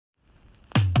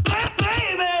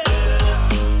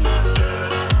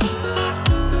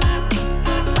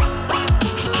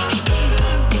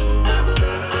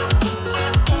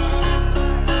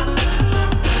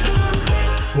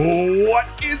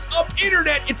is up,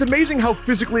 Internet? It's amazing how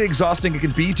physically exhausting it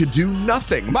can be to do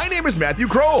nothing. My name is Matthew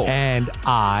Kroll. And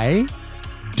I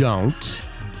don't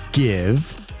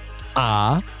give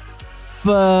a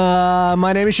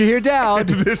my name is Shahir Dowd.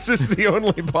 This is the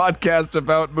only podcast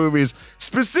about movies,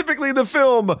 specifically the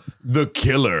film The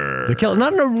Killer. The Killer,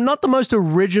 not the most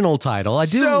original title. I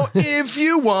do. So if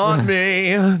you want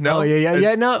me, no. Oh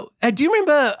yeah. No, do you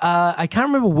remember? I can't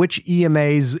remember which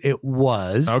EMAs it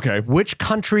was. Okay. Which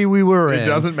country we were in. It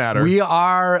doesn't matter. We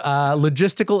are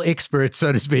logistical experts,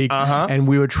 so to speak. And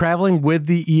we were traveling with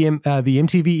the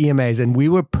MTV EMAs, and we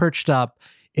were perched up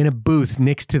in a booth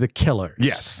next to the Killers.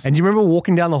 Yes. And do you remember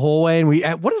walking down the hallway and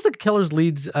what is the Killers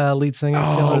lead singer?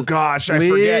 Oh gosh, I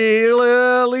forget.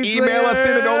 Lead Email us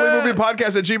in at singer.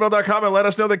 onlymoviepodcast@gmail.com and let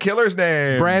us know the killer's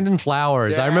name. Brandon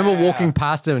Flowers. I remember walking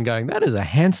past him and going, that is a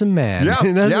handsome man. Yeah,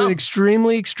 That's yeah. an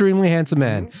extremely, extremely handsome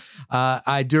man.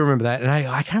 I do remember that. And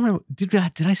I can't remember,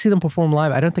 did I see them perform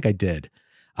live? I don't think I did.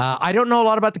 I don't know a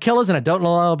lot about the Killers, and I don't know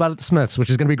a lot about the Smiths,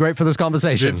 which is going to be great for this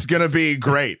conversation. It's going to be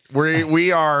great.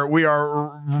 We are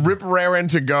rip raring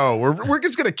to go. We're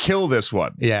just going to kill this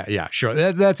one. Yeah, sure.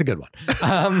 That's a good one.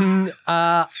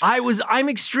 I'm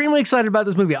extremely excited about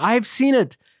this movie. I've seen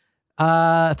it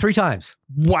 3 times.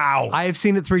 Wow. I have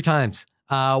seen it 3 times.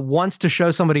 Once to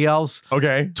show somebody else.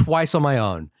 Okay. Twice on my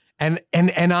own. And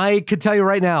I could tell you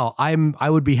right now, I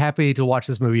would be happy to watch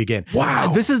this movie again.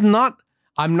 Wow.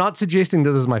 I'm not suggesting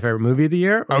that this is my favorite movie of the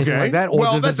year or anything like that, or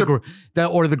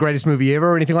or the greatest movie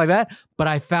ever or anything like that. But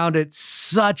I found it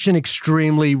such an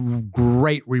extremely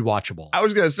great rewatchable. I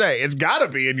was going to say, it's got to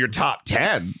be in your top 10.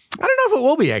 I don't know if it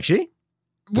will be, actually.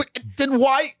 Then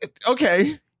why?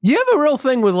 Okay. You have a real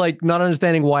thing with like not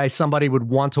understanding why somebody would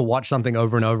want to watch something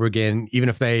over and over again, even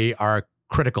if they are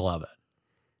critical of it.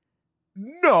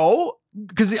 No.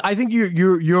 Because I think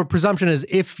your presumption is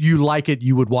if you like it,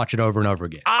 you would watch it over and over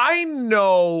again. I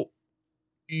know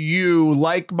you,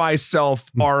 like myself,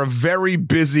 are a very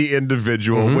busy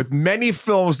individual with many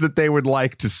films that they would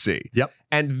like to see. Yep.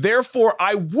 And therefore,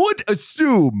 I would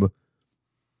assume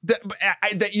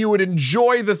that you would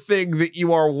enjoy the thing that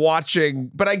you are watching.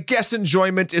 But I guess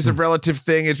enjoyment is a relative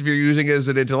thing if you're using it as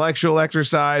an intellectual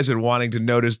exercise and wanting to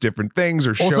notice different things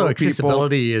or show also, people.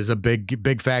 accessibility is a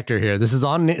big factor here. This is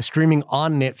streaming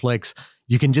on Netflix.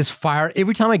 You can just fire.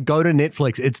 Every time I go to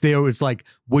Netflix, it's there. It's like,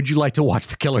 would you like to watch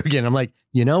The Killer again? I'm like,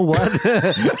 you know what?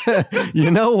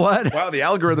 You know what? Wow, the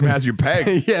algorithm has you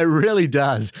pegged. Yeah, it really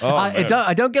does. Oh, I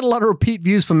don't get a lot of repeat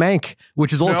views for Mank,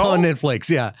 which is also on Netflix.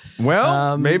 Yeah.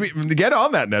 Well, maybe get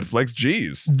on that Netflix.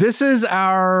 Jeez. This is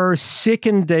our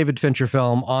second David Fincher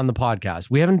film on the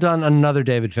podcast. We haven't done another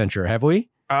David Fincher, have we?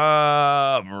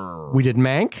 We did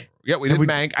Mank. Yeah, we did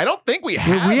Mank. I don't think we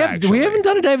have. We haven't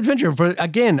done a David Fincher for,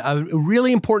 again, a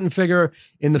really important figure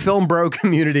in the film bro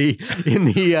community, in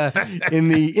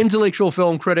the intellectual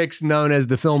film critics known as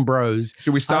the film bros.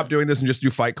 Should we stop doing this and just do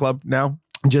Fight Club now?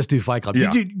 Just do Fight Club. Yeah.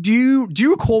 Do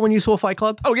you recall when you saw Fight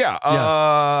Club? Oh yeah.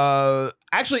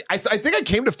 Actually, I think I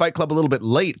came to Fight Club a little bit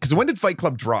late because when did Fight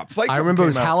Club drop? Fight Club I remember it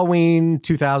was out. Halloween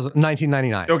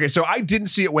 1999. Okay, so I didn't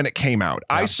see it when it came out.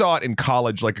 Yeah. I saw it in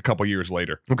college like a couple years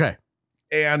later. Okay.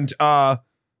 And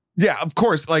yeah, of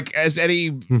course, like as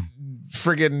any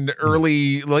friggin'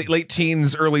 late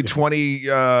teens, early 20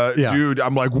 dude,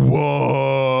 I'm like,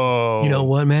 whoa. You know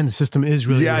what, man? The system is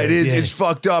really it is. Yeah. It's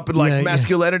fucked up. And like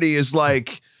masculinity is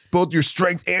like both your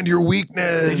strength and your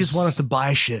weakness. They just want us to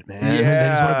buy shit, man. Yeah. They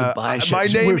just want us to buy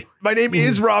shit. My name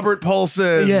is Robert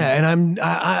Paulson. Yeah, and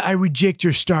I reject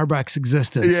your Starbucks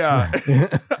existence. Yeah.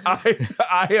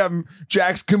 I am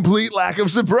Jack's complete lack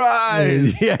of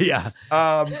surprise. Yeah.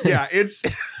 It's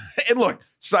and look,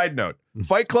 side note,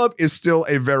 Fight Club is still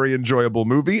a very enjoyable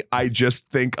movie. I just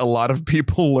think a lot of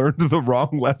people learned the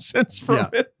wrong lessons from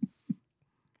it.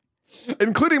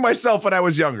 Including myself when I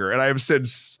was younger, and I have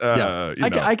since.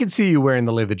 I could see you wearing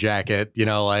the leather jacket. You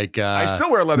know, like I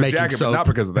still wear a leather jacket, but not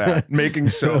because of that. Making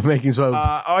soap. Making soap.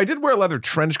 I did wear a leather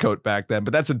trench coat back then,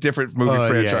 but that's a different movie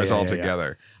franchise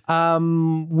altogether.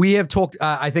 We have talked.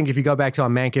 I think if you go back to our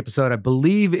Mank episode, I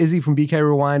believe Izzy from BK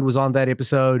Rewind was on that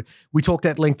episode. We talked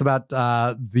at length about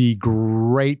the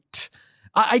great.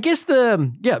 I guess the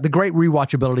great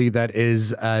rewatchability that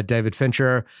is David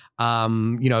Fincher.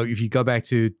 If you go back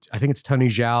to, I think it's Tony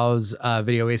Zhao's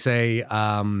video essay,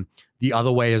 The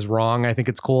Other Way is Wrong, I think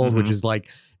it's called, which is like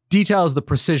details the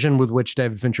precision with which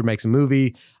David Fincher makes a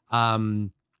movie. I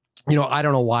don't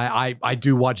know why I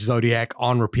do watch Zodiac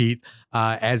on repeat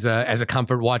as a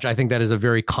comfort watch. I think that is a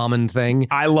very common thing.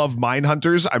 I love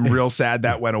Mindhunters. I'm real sad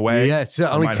that went away. Yeah, it's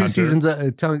only 2 seasons. Can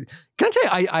I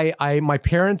tell you, my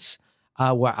parents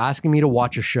were asking me to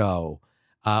watch a show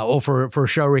or for a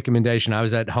show recommendation. I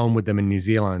was at home with them in New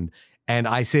Zealand, and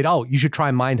I said, "Oh, you should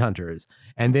try Mindhunters."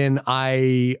 And then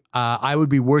I would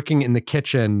be working in the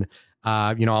kitchen,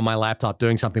 on my laptop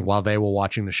doing something while they were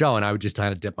watching the show, and I would just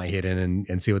kind of dip my head in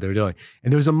and see what they were doing.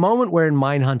 And there was a moment where in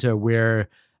Mindhunter where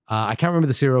I can't remember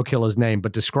the serial killer's name,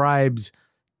 but describes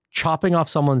chopping off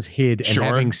someone's head and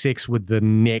having sex with the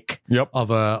neck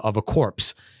of a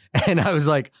corpse. And I was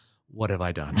like, what have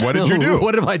I done? What did you do?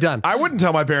 What have I done? I wouldn't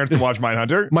tell my parents to watch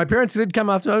Mindhunter. My parents did come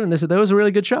after it and they said that was a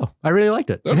really good show. I really liked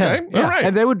it. Okay, all right.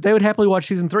 And they would happily watch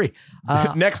season 3.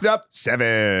 Next up,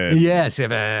 7. Yeah,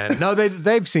 7. No,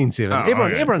 they've seen 7.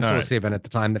 Everyone saw 7 at the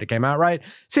time that it came out, right?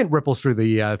 Sent ripples through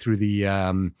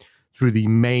the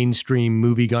mainstream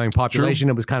movie going population.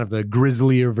 True. It was kind of the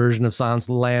grislier version of Silence of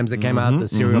the Lambs that came out, the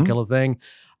serial killer thing.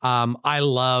 I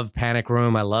love Panic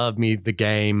Room. I love the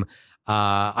Game.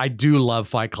 I do love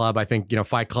Fight Club. I think,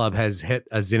 Fight Club has hit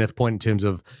a zenith point in terms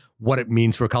of what it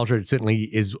means for a culture. It certainly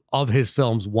is, of his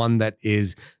films, one that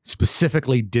is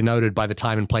specifically denoted by the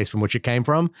time and place from which it came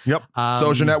from. Yep.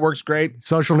 Social Network's great.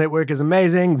 Social Network is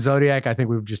amazing. Zodiac, I think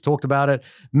we've just talked about it.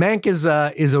 Mank is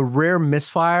a rare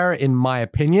misfire, in my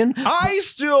opinion. I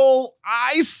still,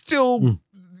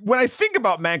 when I think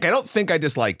about Mank, I don't think I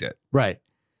disliked it. Right.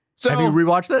 So, have you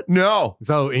rewatched it? No.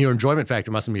 So your enjoyment factor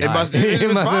mustn't be high. It must be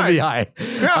high.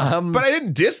 Yeah, but I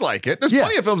didn't dislike it. There's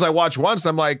plenty of films I watched once.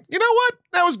 I'm like, you know what?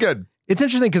 That was good. It's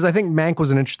interesting because I think Mank was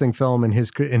an interesting film in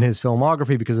his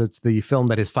filmography because it's the film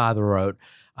that his father wrote.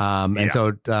 And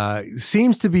so it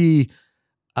seems to be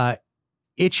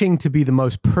itching to be the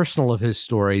most personal of his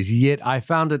stories, yet I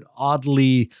found it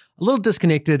oddly a little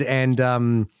disconnected and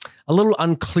a little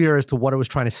unclear as to what it was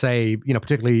trying to say,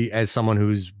 particularly as someone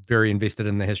who's very invested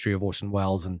in the history of Orson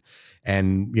Welles and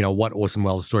what Orson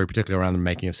Welles' story, particularly around the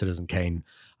making of Citizen Kane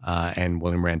and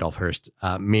William Randolph Hearst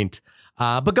meant.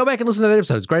 But go back and listen to that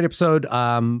episode. It's a great episode.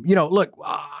 Look,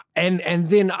 and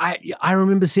then I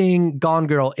remember seeing Gone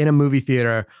Girl in a movie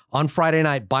theater on Friday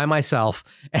night by myself,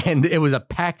 and it was a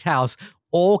packed house,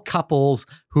 all couples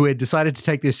who had decided to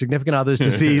take their significant others to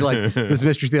see this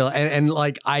Mystery Theater. And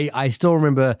I still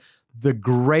remember the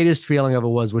greatest feeling of it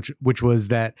was, which was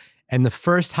that in the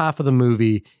first half of the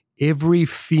movie, every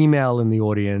female in the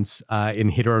audience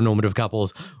in heteronormative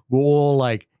couples were all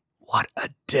like, what a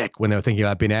dick, when they were thinking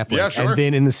about Ben Affleck. Yeah, sure. And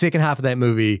then in the second half of that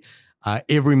movie,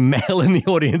 every male in the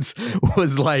audience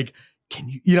was like, can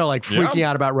you, freaking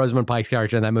out about Rosamund Pike's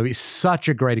character in that movie. Such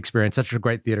a great experience, such a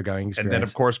great theater going experience. And then,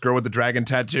 of course, Girl with the Dragon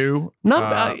Tattoo.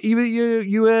 No, you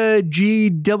a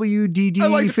GWDD I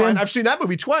like fan? I've seen that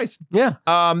movie twice. Yeah.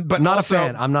 But not also, a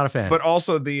fan. I'm not a fan. But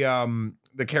also the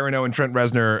Karen O and Trent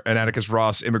Reznor and Atticus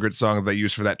Ross immigrant song that they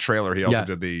used for that trailer. He also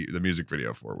did the music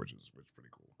video for, which is pretty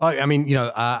cool. I mean,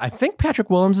 I think Patrick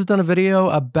Williams has done a video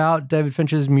about David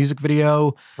Fincher's music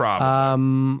video.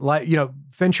 Probably.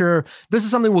 Fincher. This is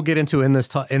something we'll get into in this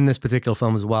particular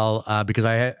film as well, because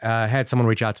I had someone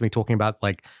reach out to me talking about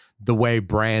the way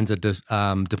brands are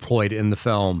deployed in the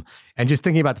film, and just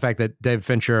thinking about the fact that David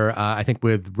Fincher, I think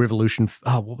with Revolution,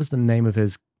 what was the name of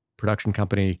his production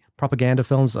company? Propaganda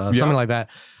Films, something like that.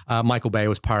 Michael Bay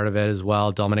was part of it as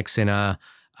well. Dominic Sena.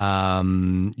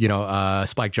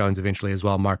 Spike Jonze eventually as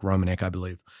well, Mark Romanek, I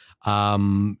believe.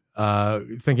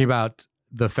 Thinking about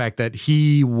the fact that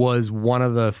he was one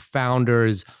of the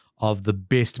founders of the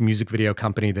best music video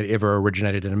company that ever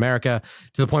originated in America,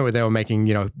 to the point where they were making,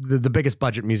 the biggest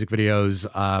budget music videos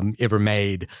ever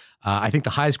made. I think the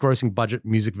highest grossing budget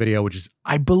music video, which is,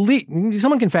 I believe,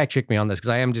 someone can fact check me on this because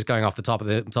I am just going off the top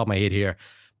of my head here,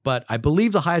 but I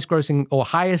believe the highest grossing or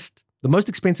the most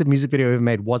expensive music video ever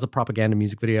made was a propaganda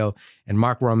music video, and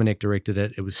Mark Romanek directed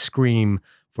it. It was Scream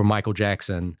for Michael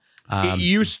Jackson. It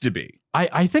used to be.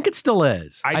 I think it still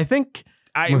is. I think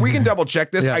we can double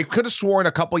check this. Yeah. I could have sworn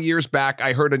a couple years back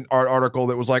I heard an article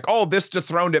that was like, "Oh, this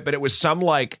dethroned it," but it was some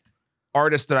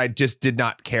artist that I just did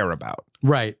not care about.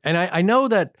 Right, and I know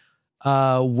that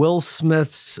Will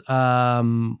Smith's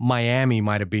Miami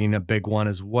might have been a big one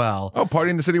as well. Oh,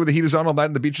 Party in the City with the Heat is on all night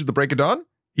and the beach is the break of dawn.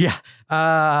 Yeah.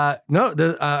 No,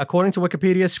 according to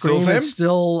Wikipedia, Scream is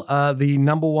still the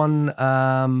number one.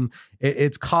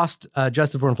 Its cost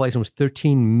adjusted for inflation was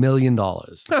 $13 million.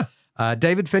 Huh.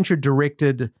 David Fincher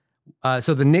directed,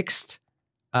 so the next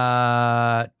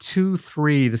 2,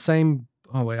 3, the same.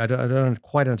 Oh, wait, I don't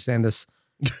quite understand this.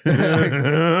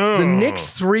 The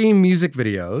next 3 music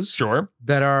videos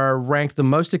that are ranked the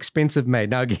most expensive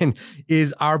made, now again,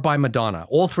 are by Madonna.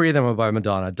 All 3 of them are by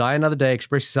Madonna. Die Another Day,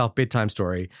 Express Yourself, Bedtime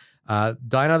Story. Die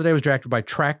Another Day was directed by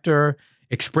Tractor.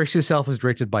 Express Yourself was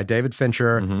directed by David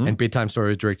Fincher, and Bedtime Story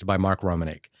was directed by Mark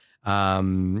Romanek.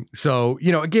 So,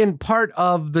 again, part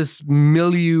of this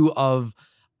milieu of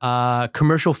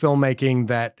commercial filmmaking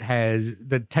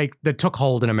that took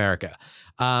hold in America.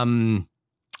 And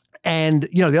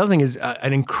the other thing is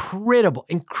an incredibly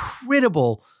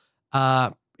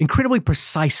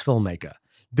precise filmmaker.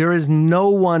 There is no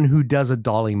one who does a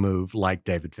dolly move like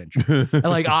David Fincher.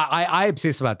 Like I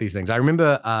obsess about these things. I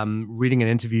remember reading an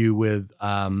interview with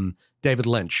David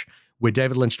Lynch, where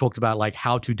David Lynch talked about like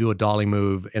how to do a dolly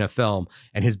move in a film,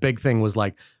 and his big thing was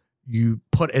like, you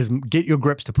get your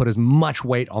grips to put as much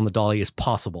weight on the dolly as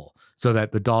possible, so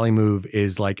that the dolly move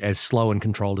is like as slow and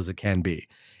controlled as it can be.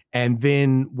 And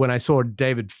then when I saw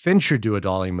David Fincher do a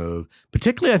dolly move,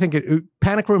 particularly I think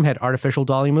Panic Room had artificial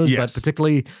dolly moves, but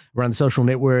particularly around The Social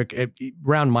Network,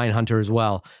 around Mindhunter as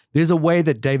well, there's a way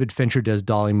that David Fincher does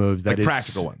dolly moves that is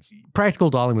practical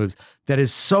dolly moves that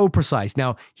is so precise.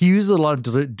 Now, he uses a lot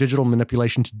of digital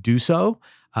manipulation to do so.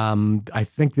 I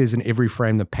think there's an Every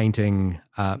Frame the Painting,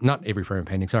 not Every Frame the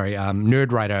Painting, sorry,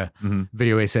 Nerdwriter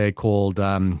video essay called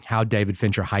How David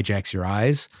Fincher Hijacks Your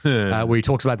Eyes, where he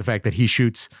talks about the fact that he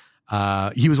shoots,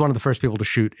 he was one of the first people to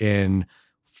shoot in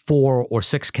 4 or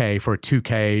 6K for a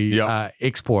 2K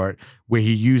export, where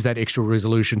he used that extra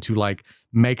resolution to like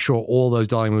make sure all those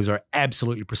dolly moves are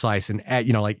absolutely precise and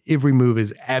like every move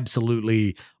is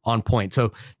absolutely on point.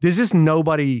 So there's just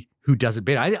nobody who does it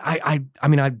better. I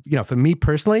mean, for me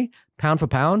personally, pound for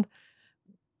pound,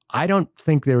 I don't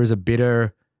think there is a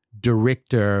better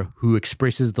director who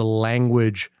expresses the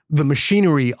language, the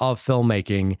machinery of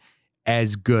filmmaking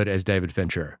as good as David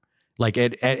Fincher. Like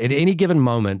at any given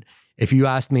moment, if you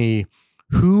asked me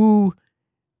who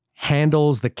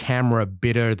handles the camera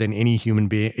better than any human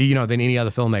being, than any other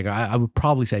filmmaker, I would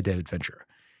probably say David Fincher.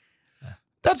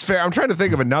 That's fair. I'm trying to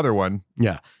think of another one.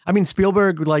 Yeah. I mean,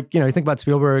 Spielberg, like, you think about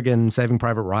Spielberg and Saving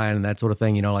Private Ryan and that sort of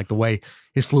thing, like the way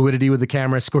his fluidity with the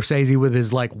camera, Scorsese with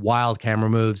his like wild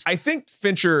camera moves. I think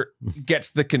Fincher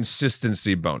gets the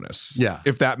consistency bonus. Yeah.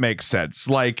 If that makes sense.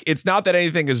 Like, it's not that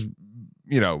anything is,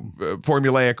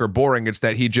 formulaic or boring. It's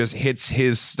that he just hits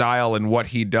his style and what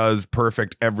he does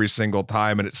perfect every single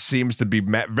time. And it seems to be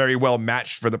very well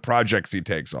matched for the projects he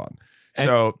takes on.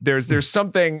 So there's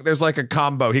like a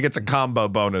combo. He gets a combo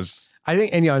bonus. I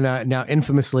think, and now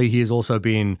infamously, he has also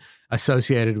been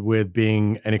associated with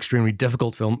being an extremely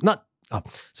difficult film. I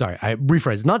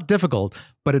rephrase, not difficult,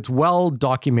 but it's well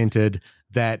documented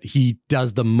that he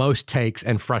does the most takes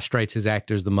and frustrates his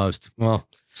actors the most. Well,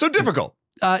 so difficult,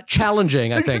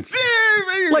 challenging, I think.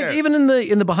 Like even in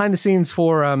the behind the scenes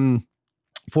for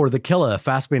The Killer,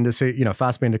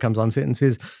 Fassbender comes on set and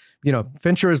says,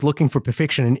 Fincher is looking for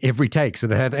perfection in every take. So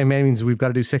that means we've got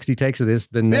to do 60 takes of this.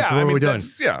 Then that's what we're doing.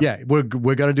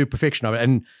 We're going to do perfection of it.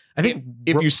 And I think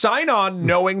if you sign on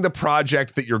knowing the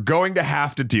project that you're going to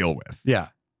have to deal with,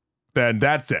 then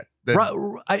that's it.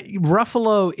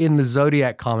 Ruffalo in the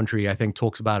Zodiac commentary, I think,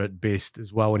 talks about it best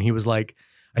as well. When he was like,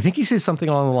 I think he says something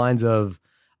along the lines of,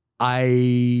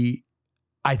 we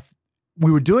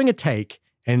were doing a take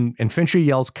and Fincher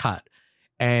yells cut,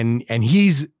 and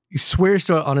he swears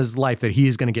on his life that he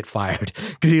is going to get fired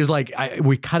because he was like,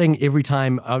 we're cutting every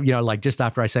time, like just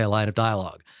after I say a line of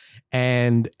dialogue.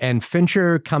 And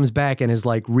Fincher comes back and is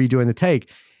like redoing the take.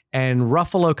 And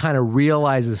Ruffalo kind of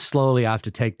realizes slowly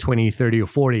after take 20, 30, or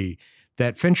 40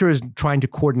 that Fincher is trying to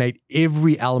coordinate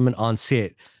every element on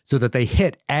set so that they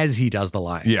hit as he does the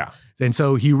line. Yeah. And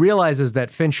so he realizes that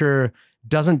Fincher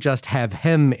doesn't just have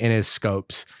him in his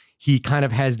scopes. He kind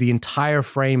of has the entire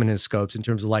frame in his scopes in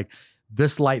terms of like,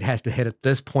 this light has to hit at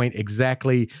this point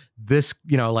exactly. This,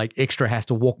 like extra has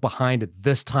to walk behind at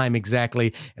this time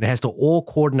exactly. And it has to all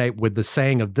coordinate with the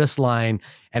saying of this line.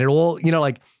 And it all,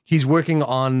 like he's working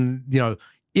on,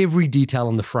 every detail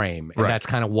in the frame. And that's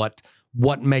kind of what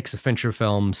makes a Fincher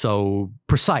film so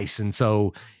precise and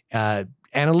so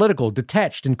analytical,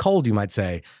 detached and cold, you might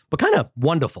say, but kind of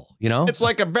wonderful, It's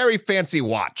like a very fancy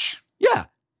watch. Yeah.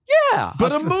 Yeah.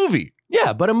 But a movie.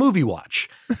 Yeah, but a movie watch.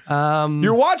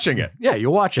 You're watching it. Yeah,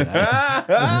 you're watching it.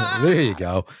 There you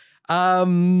go.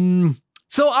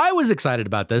 So I was excited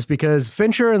about this because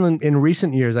Fincher in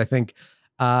recent years, I think,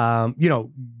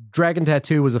 Dragon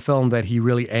Tattoo was a film that he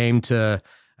really aimed to,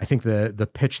 I think the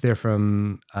pitch there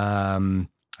from, I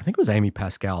think it was Amy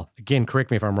Pascal. Again, correct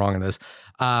me if I'm wrong on this.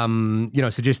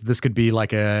 Suggested this could be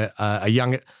like a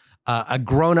young...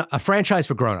 a franchise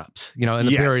for grown-ups, in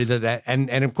the period that and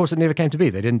of course it never came to be.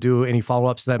 They didn't do any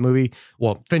follow-ups to that movie.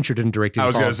 Well, Fincher didn't direct it. I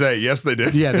was going to say, yes, they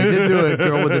did. Yeah, they did do a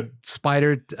girl with a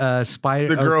spider,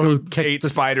 the girl who ate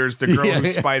spiders, the girl who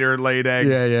spider laid eggs.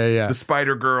 Yeah. The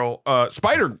spider girl,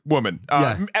 Spider Woman,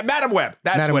 Madam Web.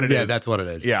 That's what it is. Yeah, that's what it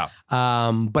is. Yeah.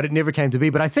 But it never came to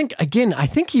be. But I think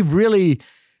he really,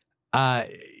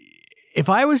 if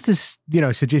I was to,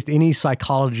 suggest any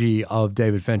psychology of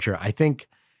David Fincher, I think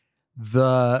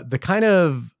the kind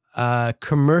of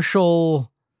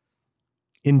commercial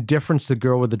indifference to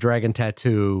Girl with the Dragon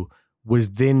Tattoo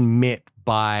was then met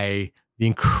by the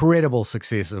incredible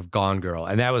success of Gone Girl.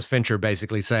 And that was Fincher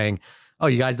basically saying, oh,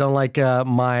 you guys don't like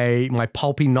my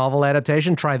pulpy novel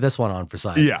adaptation? Try this one on for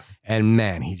size. Yeah. And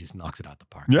man, he just knocks it out the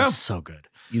park. Yeah. It's so good.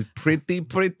 He's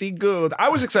pretty good. I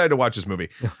was excited to watch this movie.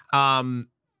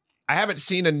 I haven't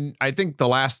seen I think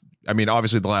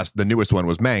obviously the newest one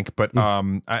was Mank, but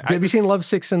have you seen Love,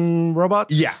 Sex, and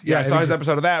Robots? Yeah, I saw his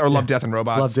episode of that, or Love, Death, and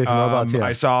Robots. Love, Death, and Robots, yeah.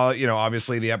 I saw,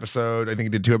 obviously the episode, I think he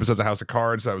did 2 episodes of House of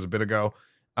Cards, that was a bit ago.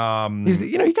 He kind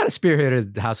of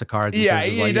spearheaded House of Cards. Yeah,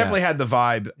 he definitely had the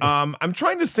vibe. I'm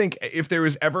trying to think if there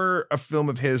was ever a film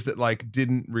of his that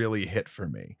didn't really hit for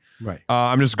me. Right.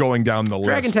 I'm just going down the list.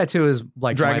 Dragon Tattoo is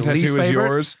Dragon my least Tattoo is favorite,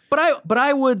 yours. But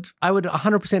I would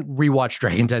 100% rewatch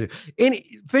Dragon Tattoo. In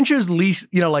Fincher's least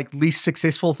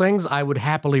successful things, I would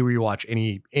happily rewatch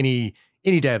any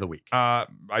day of the week. I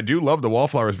do love the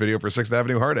Wallflowers video for 6th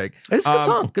Avenue Heartache. It's a good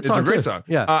song. It's a great too. song.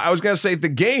 Yeah. I was gonna say The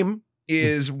Game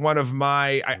is one of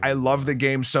my I love The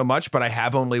Game so much, but I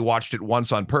have only watched it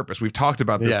once on purpose. We've talked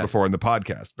about this before in the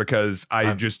podcast because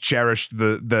I just cherished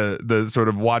the sort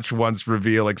of watch once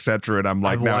reveal, etc. And I'm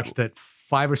like, I've watched it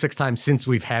 5 or 6 times since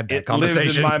we've had that conversation. It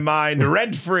lives in my mind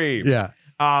rent free. Yeah.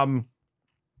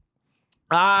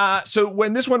 So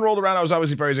when this one rolled around, I was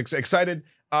obviously very excited.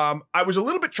 I was a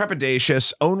little bit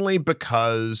trepidatious only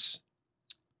because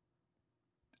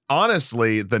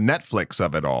honestly, the Netflix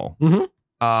of it all. Mm-hmm.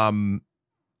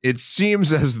 It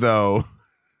seems as though,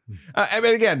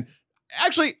 again,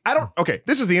 actually,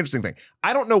 this is the interesting thing.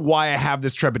 I don't know why I have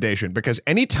this trepidation, because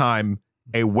anytime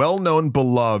a well-known,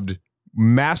 beloved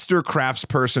master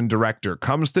craftsperson director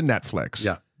comes to Netflix,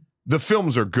 the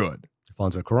films are good.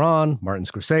 Alfonso Cuarón, Martin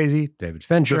Scorsese, David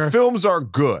Fincher. The films are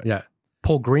good. Yeah.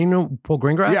 Paul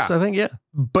Greengrass, I think, yeah.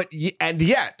 But,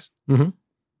 yet, mm-hmm.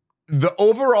 the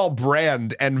overall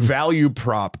brand and value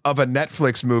prop of a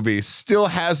Netflix movie still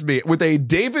has me with a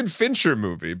David Fincher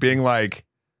movie being like,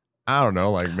 I don't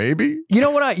know, maybe. You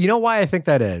know why I think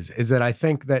that is that I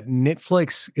think that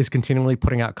Netflix is continually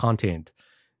putting out content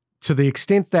to the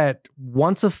extent that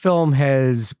once a film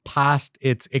has passed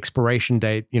its expiration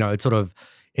date, its sort of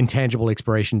intangible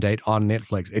expiration date on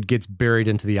Netflix, it gets buried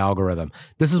into the algorithm.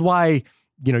 This is why,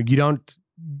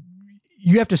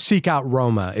 you have to seek out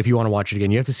Roma if you want to watch it again.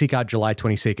 You have to seek out July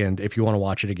 22nd if you want to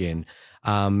watch it again.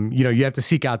 You have to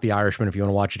seek out The Irishman if you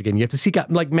want to watch it again. You have to seek out,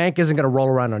 Mank isn't going to roll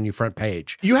around on your front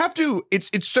page. You have to,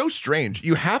 it's so strange.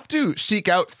 You have to seek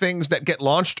out things that get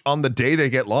launched on the day they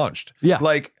get launched. Yeah.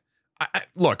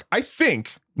 I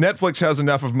think Netflix has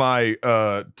enough of my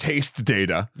taste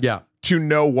data to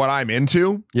know what I'm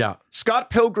into. Yeah. Scott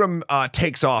Pilgrim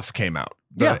Takes Off came out.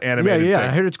 Animated thing. I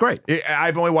heard it's great.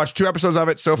 I've only watched 2 episodes of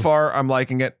it so far. I'm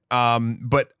liking it.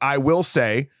 But I will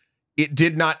say it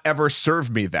did not ever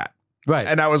serve me that. Right.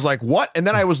 And I was like, what? And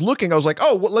then I was looking, I was like,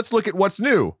 oh, well, let's look at what's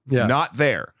new. Yeah. Not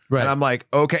there. Right. And I'm like,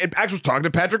 okay. And I was talking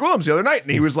to Patrick Williams the other night,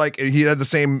 and he was like, he had the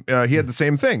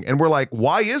same thing. And we're like,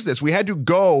 why is this? We had to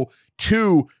go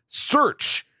to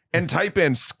search and type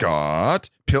in Scott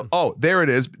Pilgrim. Oh, there it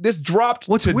is. This dropped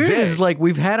What's today. weird is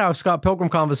we've had our Scott Pilgrim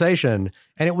conversation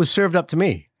and it was served up to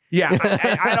me. Yeah,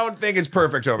 I don't think it's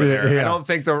perfect over there. Yeah. I don't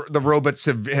think the robots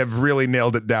have really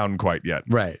nailed it down quite yet.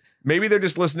 Right. Maybe they're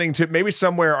just listening to, maybe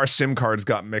somewhere our SIM cards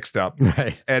got mixed up.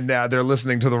 Right. And they're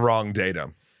listening to the wrong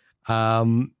data.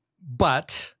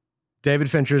 But David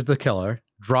Fincher's The Killer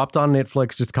dropped on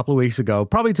Netflix just a couple of weeks ago,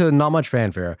 probably to not much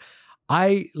fanfare.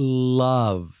 I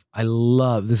love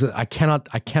this. I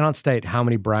cannot state how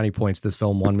many brownie points this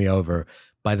film won me over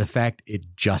by the fact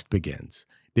it just begins.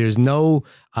 There's no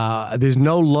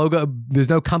logo. There's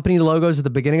no company logos at the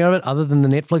beginning of it other than the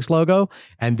Netflix logo.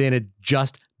 And then it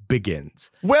just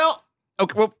begins. Well,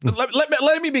 okay. Well,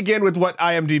 let me begin with what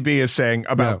IMDb is saying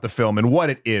about the film and what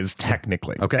it is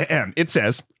technically. Okay. And it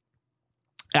says,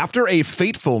 after a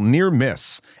fateful near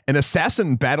miss, an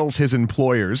assassin battles his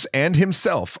employers and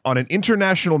himself on an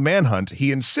international manhunt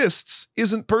he insists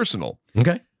isn't personal.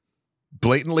 Okay.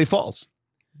 Blatantly false.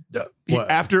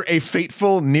 After a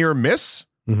fateful near miss?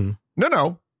 Mm-hmm.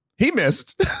 No. He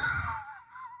missed.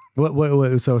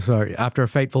 What? So sorry. After a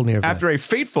fateful near miss. After a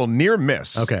fateful near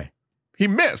miss. Okay. He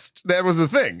missed. That was the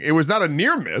thing. It was not a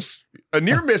near miss. A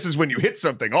near miss is when you hit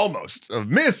something almost. A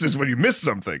miss is when you miss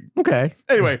something. Okay.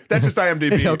 Anyway, that's just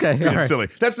IMDb. Okay. Being right. silly.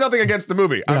 That's nothing against the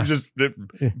movie. Yeah. I'm just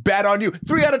bad on you.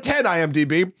 3 out of 10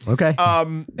 IMDb. Okay.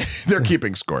 They're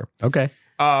keeping score. Okay.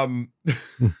 But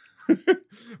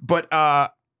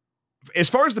as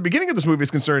far as the beginning of this movie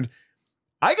is concerned,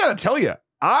 I gotta tell you,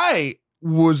 I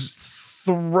was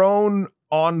thrown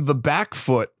on the back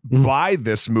foot by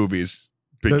this movie's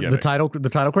beginning. The title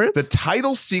credits? The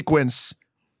title sequence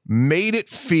made it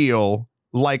feel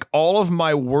like all of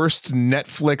my worst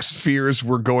Netflix fears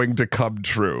were going to come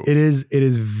true. It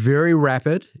is very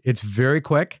rapid. It's very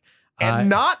quick. And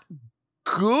not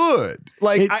good.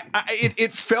 Like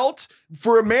it felt,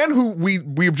 for a man who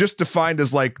we've just defined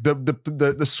as like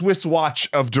the Swiss watch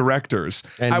of directors.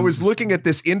 I was looking at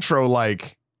this intro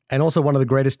like, and also one of the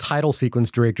greatest title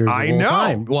sequence directors of all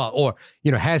time. Well, or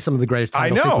has some of the greatest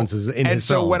title sequences in his films. And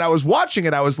so when I was watching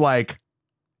it, I was like,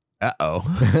 uh-oh.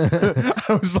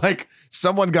 I was like,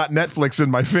 someone got Netflix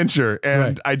in my Fincher,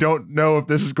 and I don't know if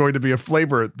this is going to be a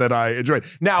flavor that I enjoyed.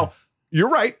 Now, you're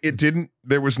right.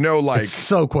 There was no like. It's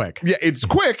so quick. Yeah, it's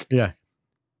quick. Yeah.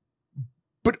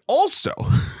 But also,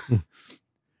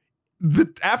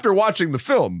 after watching the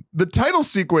film, the title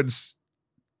sequence,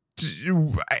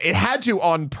 it had to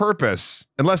on purpose,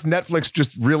 unless Netflix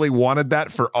just really wanted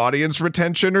that for audience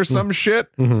retention or some shit,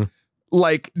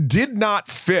 like did not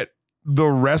fit the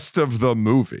rest of the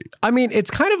movie. I mean,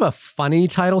 it's kind of a funny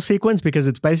title sequence because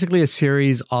it's basically a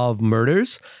series of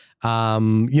murders.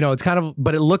 It's kind of,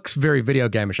 but it looks very video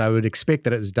game-ish. I would expect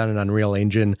that it was done in Unreal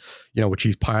Engine, which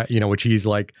he's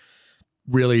like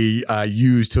really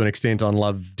used to an extent on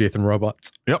Love, Death and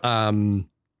Robots. Yep.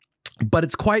 But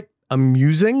it's quite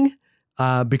amusing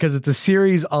because it's a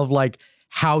series of like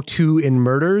how-to in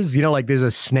murders. Like there's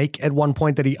a snake at one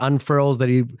point that he unfurls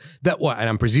and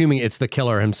I'm presuming it's the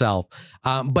killer himself,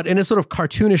 but in a sort of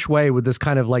cartoonish way with this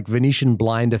kind of like Venetian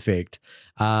blind effect.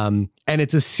 And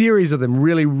it's a series of them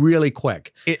really, really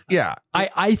quick.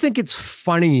 I think it's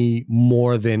funny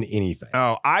more than anything.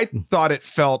 Oh, I thought it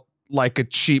felt like a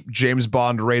cheap James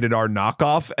Bond rated R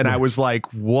knockoff. And I was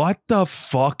like, what the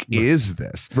fuck is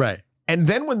this? Right. And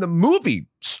then when the movie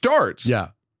starts,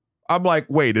 I'm like,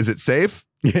 wait, is it safe?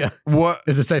 Yeah. What?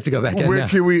 Is it safe to go back in? Where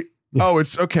can we? Oh,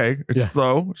 it's okay. It's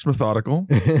slow. It's methodical.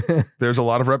 There's a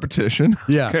lot of repetition.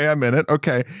 Yeah. Okay, I'm in it.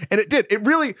 Okay. And it did. It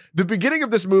really, the beginning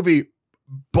of this movie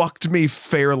bucked me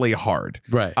fairly hard.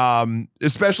 Right.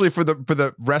 Especially for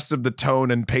the rest of the tone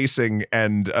and pacing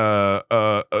and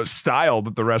style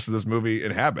that the rest of this movie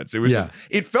inhabits. It was just,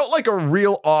 it felt like a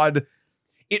real odd.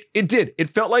 It did. It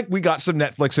felt like we got some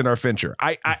Netflix in our Fincher.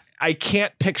 I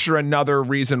can't picture another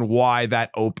reason why that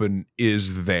open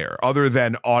is there other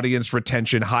than audience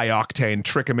retention, high octane,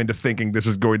 trick them into thinking this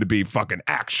is going to be fucking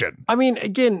action. I mean,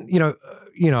 again,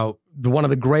 one of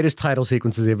the greatest title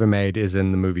sequences ever made is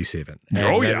in the movie Seven.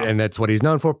 And that's what he's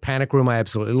known for. Panic Room, I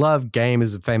absolutely love. Game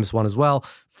is a famous one as well.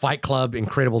 Fight Club,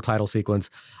 incredible title sequence.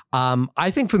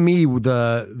 I think for me,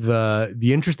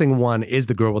 the interesting one is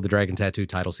the Girl with the Dragon Tattoo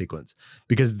title sequence,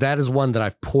 because that is one that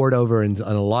I've poured over in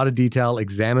a lot of detail,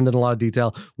 examined in a lot of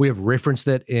detail. We have referenced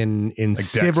it in like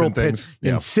several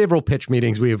pitch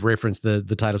meetings. We have referenced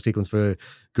the title sequence for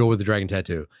Girl with the Dragon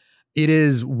Tattoo. It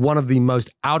is one of the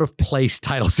most out of place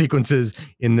title sequences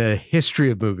in the history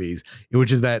of movies,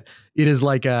 which is that it is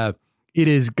like it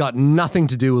has got nothing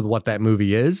to do with what that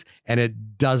movie is, and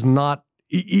it does not.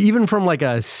 Even from like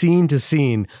a scene to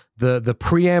scene, the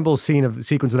preamble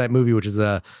sequence of that movie, which is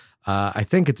I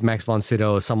think it's Max von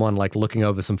Sydow or someone like looking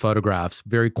over some photographs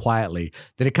very quietly.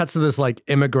 Then it cuts to this like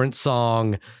immigrant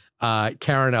song,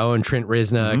 Karen O and Trent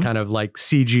Reznor, kind of like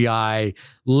CGI,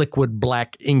 liquid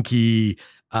black inky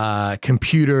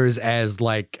computers as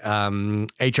like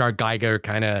H.R. Geiger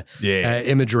kind of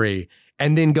imagery.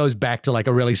 And then goes back to like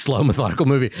a really slow, methodical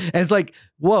movie. And it's like,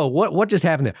 whoa, what just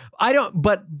happened there? I don't,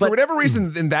 but for whatever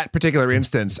reason, in that particular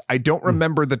instance, I don't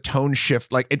remember the tone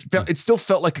shift. Like it still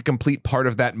felt like a complete part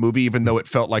of that movie, even though it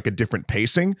felt like a different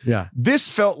pacing. Yeah.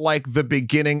 This felt like the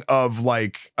beginning of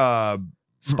like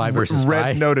Spy versus Red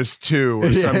Spy. Notice 2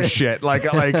 or some shit.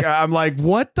 Like I'm like,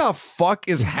 what the fuck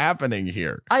is happening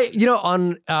here? I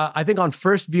think on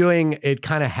first viewing, it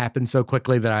kind of happened so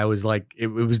quickly that I was like, it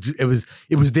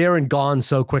was there and gone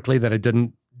so quickly that it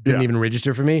didn't even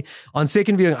register for me. On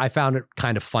second viewing, I found it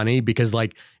kind of funny because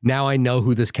like now I know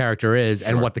who this character is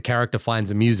and what the character finds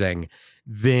amusing.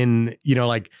 Then,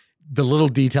 like the little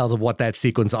details of what that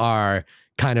sequence are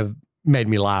kind of made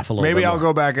me laugh a little bit. Maybe I'll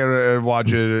go back and watch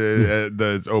it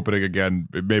the opening again.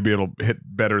 Maybe it'll hit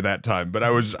better that time. But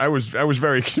I was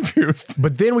very confused.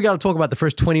 But then we got to talk about the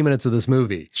first 20 minutes of this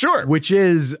movie. Sure. Which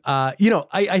is, I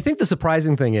think the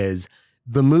surprising thing is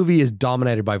the movie is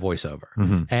dominated by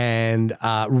voiceover. And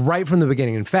right from the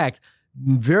beginning, in fact,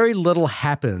 very little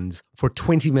happens for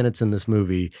 20 minutes in this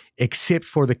movie, except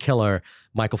for the killer,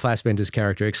 Michael Fassbender's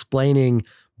character, explaining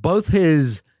both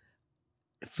his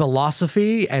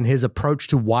philosophy and his approach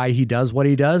to why he does what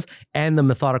he does, and the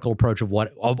methodical approach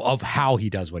of how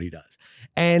he does what he does.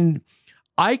 And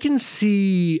I can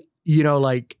see,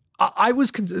 like I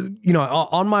was,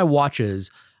 on my watches,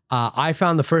 I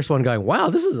found the first one going, wow,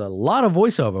 this is a lot of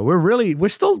voiceover. We're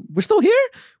still here.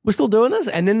 We're still doing this.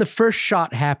 And then the first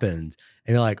shot happens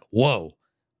and you're like, whoa,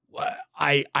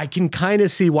 I can kind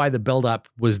of see why the buildup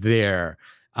was there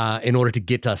in order to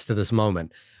get us to this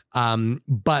moment.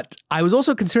 But I was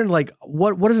also concerned, like,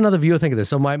 what does another viewer think of this?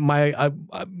 So my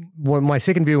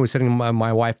second viewer was sitting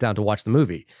my wife down to watch the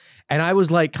movie. And I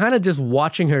was like, kind of just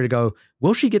watching her to go,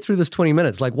 will she get through this 20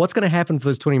 minutes? Like, what's going to happen for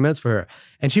this 20 minutes for her?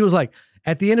 And she was like,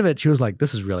 at the end of it, she was like,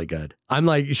 this is really good.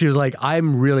 She was like,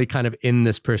 I'm really kind of in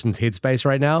this person's headspace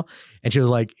right now. And she was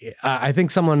like, I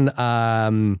think someone,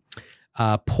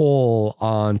 Paul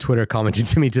on Twitter commented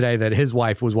to me today that his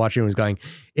wife was watching and was going,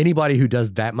 anybody who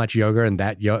does that much yoga and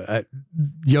that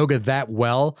yoga that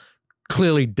well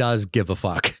clearly does give a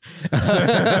fuck. But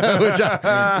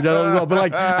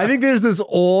like, I think there's this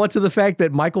awe to the fact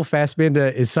that Michael Fassbender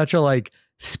is such a like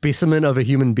specimen of a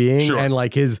human being. Sure. And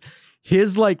like his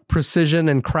like precision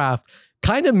and craft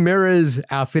kind of mirrors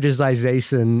our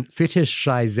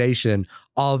fetishization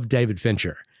of David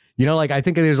Fincher. Like I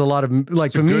think there's a lot of like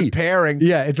it's for a me good pairing.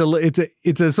 Yeah, it's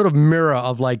a sort of mirror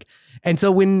of like, and so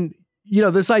when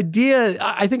this idea,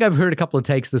 I think I've heard a couple of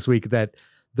takes this week that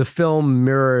the film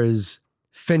mirrors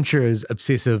Fincher's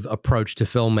obsessive approach to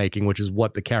filmmaking, which is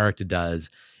what the character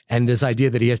does, and this idea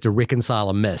that he has to reconcile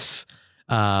a miss.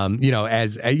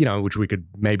 Which we could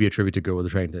maybe attribute to Girl with the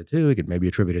Dragon Tattoo. We could maybe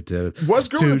attribute it to... Was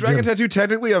Girl with the Dragon Tattoo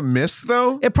technically a miss,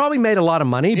 though? It probably made a lot of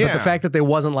money, but the fact that there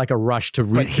wasn't like a rush to...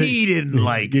 But he didn't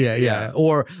like it. Yeah.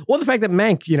 Or the fact that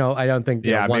Mank, I don't think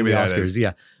won the Oscars.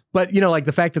 Yeah. But, like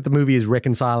the fact that the movie is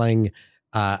reconciling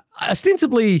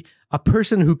ostensibly a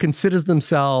person who considers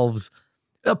themselves...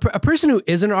 A person who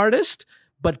is an artist...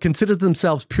 but considers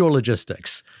themselves pure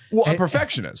logistics. Well, a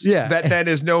perfectionist. Yeah. That then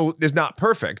is not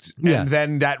perfect. And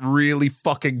then that really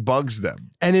fucking bugs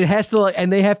them. And it has to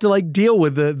and they have to like deal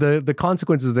with the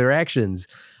consequences of their actions.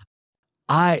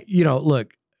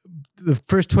 Look, the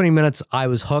first 20 minutes I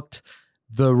was hooked.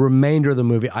 The remainder of the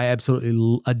movie, I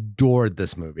absolutely adored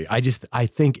this movie. I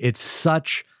think it's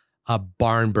such a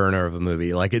barn burner of a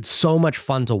movie. Like it's so much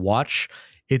fun to watch.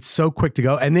 It's so quick to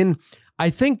go. And then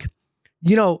I think,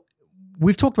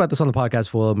 we've talked about this on the podcast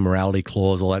before, morality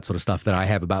clause, all that sort of stuff that I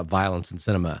have about violence in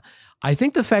cinema. I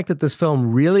think the fact that this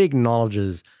film really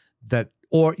acknowledges that,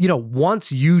 or,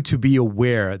 wants you to be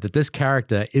aware that this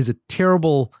character is a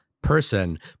terrible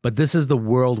person, but this is the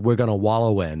world we're going to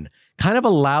wallow in, kind of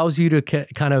allows you to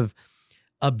kind of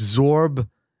absorb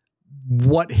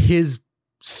what his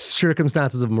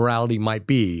circumstances of morality might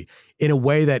be in a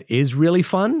way that is really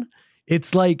fun.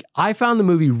 It's like, I found the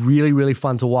movie really, really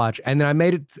fun to watch. And then I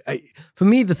made it, for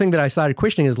me, the thing that I started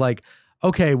questioning is like,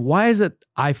 okay, why is it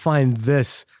I find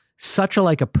this such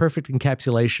a perfect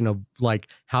encapsulation of like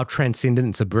how transcendent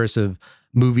and subversive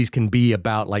movies can be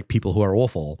about like people who are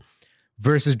awful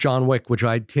versus John Wick, which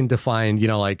I tend to find,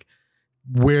 like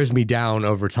wears me down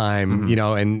over time,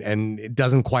 and it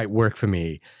doesn't quite work for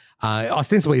me.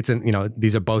 Ostensibly it's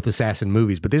these are both assassin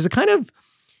movies, but there's a kind of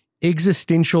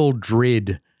existential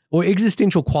dread or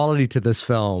existential quality to this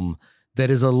film that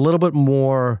is a little bit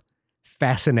more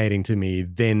fascinating to me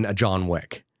than a John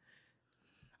Wick.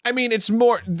 I mean, this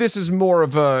is more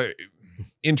of a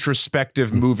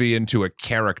introspective movie into a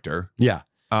character. Yeah.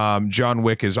 John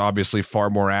Wick is obviously far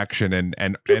more action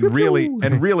and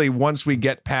really once we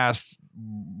get past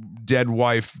dead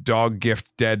wife, dog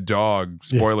gift, dead dog,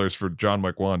 spoilers for John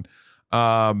Wick 1.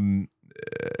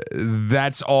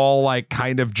 That's all like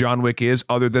kind of John Wick is,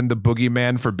 other than the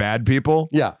boogeyman for bad people.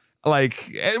 Yeah.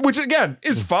 Like, which again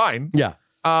is fine. Yeah.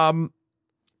 I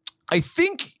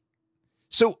think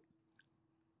so.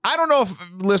 I don't know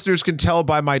if listeners can tell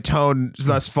by my tone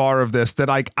thus far of this that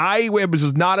like I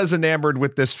was not as enamored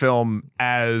with this film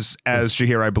as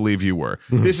Shahir, I believe you were.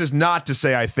 Mm-hmm. This is not to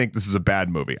say I think this is a bad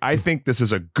movie. I think this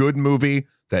is a good movie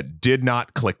that did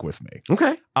not click with me.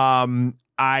 Okay.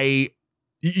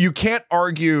 You can't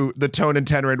argue the tone and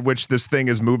tenor in which this thing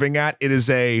is moving at. It is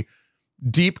a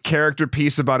deep character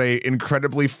piece about a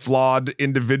incredibly flawed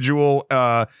individual.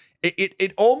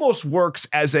 It almost works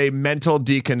as a mental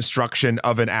deconstruction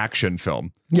of an action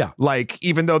film. Yeah. Like,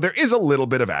 even though there is a little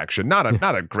bit of action, not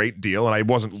a great deal, and I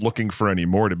wasn't looking for any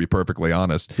more, to be perfectly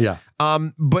honest. Yeah.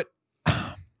 But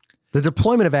the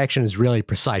deployment of action is really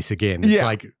precise again. It's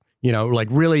like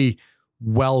really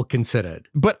well considered.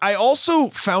 But I also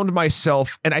found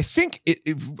myself, and I think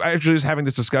I actually was having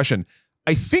this discussion,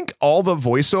 I think all the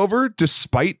voiceover,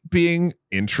 despite being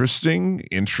interesting,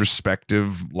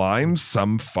 introspective lines,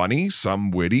 some funny,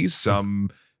 some witty, some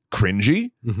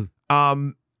cringy,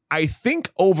 I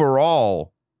think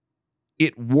overall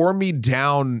it wore me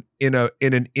down in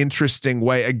an interesting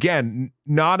way. Again,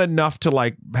 not enough to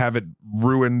like have it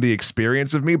ruin the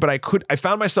experience of me, but I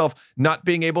found myself not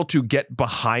being able to get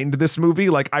behind this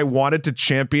movie. Like I wanted to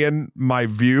champion my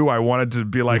view. I wanted to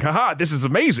be like, haha, this is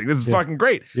amazing. This is fucking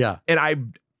great. Yeah. And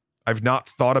I've not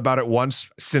thought about it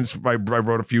once since I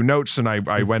wrote a few notes and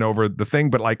I went over the thing,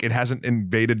 but like it hasn't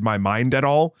invaded my mind at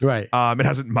all. Right. It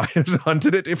hasn't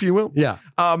hunted it, if you will. Yeah.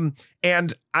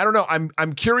 And I don't know.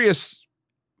 I'm curious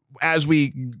as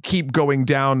we keep going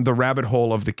down the rabbit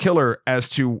hole of the killer as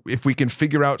to if we can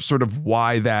figure out sort of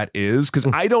why that is, because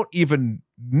I don't even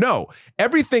know.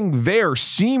 Everything there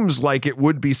seems like it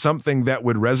would be something that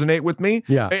would resonate with me.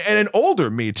 Yeah. And an older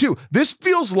me too. This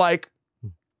feels like,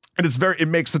 and it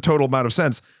makes a total amount of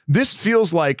sense. This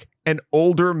feels like an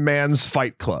older man's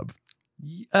Fight Club.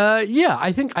 Yeah,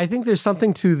 I think there's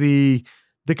something to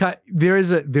there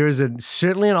is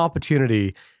certainly an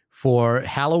opportunity for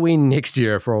Halloween next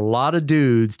year for a lot of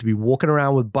dudes to be walking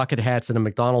around with bucket hats and a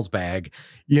McDonald's bag,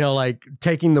 like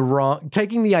taking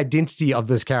the identity of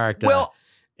this character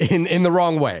in the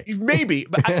wrong way. Maybe,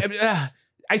 but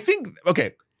I think,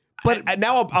 okay. But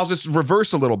now I'll just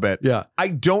reverse a little bit. Yeah. I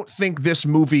don't think this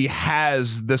movie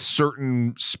has the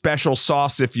certain special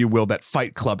sauce, if you will, that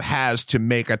Fight Club has to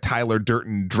make a Tyler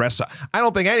Durden dress up. I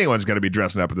don't think anyone's going to be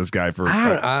dressing up with this guy for.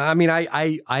 I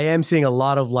am seeing a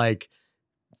lot of like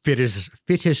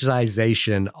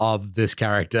fetishization of this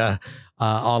character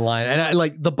online, and I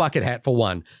like the bucket hat for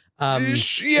one.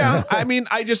 Yeah.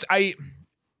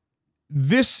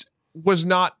 This was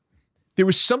not. There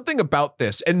was something about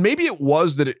this, and maybe it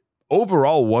was that it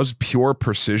overall was pure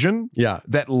precision. Yeah.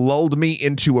 That lulled me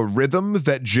into a rhythm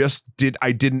that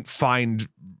I didn't find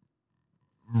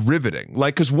riveting.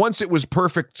 Like, because once it was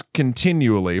perfect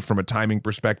continually from a timing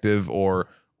perspective or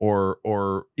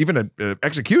even an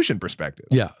execution perspective.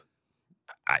 Yeah.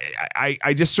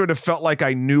 I just sort of felt like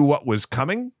I knew what was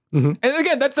coming. Mm-hmm. And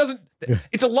again,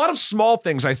 it's a lot of small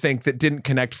things I think that didn't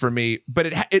connect for me,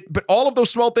 but but all of those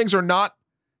small things are not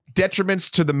detriments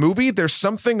to the movie. There's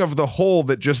something of the whole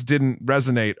that just didn't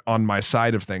resonate on my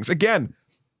side of things. Again,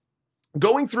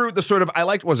 going through the sort of, I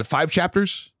liked, was it 5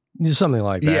 chapters? Something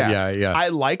like that. Yeah. I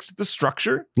liked the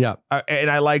structure. Yeah. And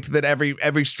I liked that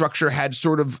every structure had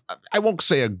sort of, I won't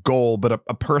say a goal, but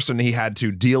a person he had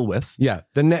to deal with. Yeah.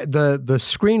 The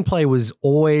screenplay was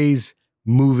always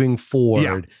moving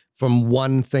forward from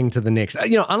one thing to the next.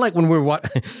 Unlike when we're I'm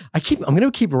going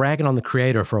to keep ragging on the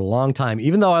creator for a long time,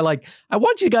 even though I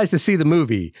want you guys to see the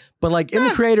movie, but like in the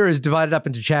creator is divided up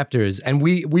into chapters. And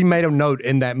we made a note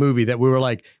in that movie that we were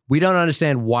like, we don't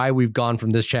understand why we've gone from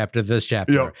this chapter to this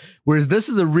chapter. Yep. Whereas this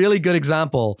is a really good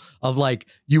example of like,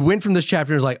 you went from this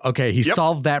chapter and it's like, okay, he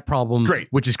solved that problem,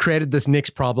 which has created this next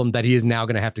problem that he is now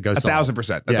going to have to go solve.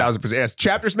 1,000%. 1,000%. Yes.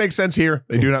 Chapters make sense here.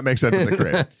 They do not make sense in the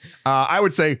creator. I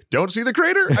would say, don't see the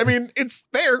creator. I mean, it's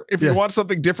there. If you want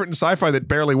something different in sci-fi that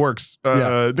barely works,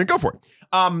 then go for it.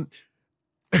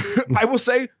 I will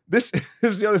say this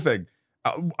is the other thing.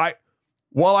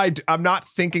 I'm not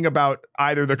thinking about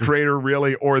either the creator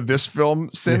really or this film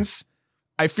since,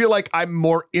 I feel like I'm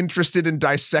more interested in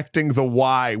dissecting the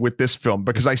why with this film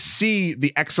because I see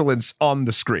the excellence on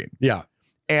the screen. Yeah.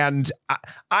 And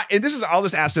and this is, I'll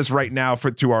just ask this right now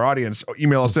to our audience.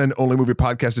 Email us in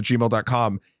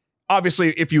onlymoviepodcast@gmail.com.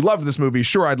 Obviously, if you love this movie,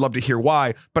 sure, I'd love to hear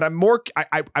why, but I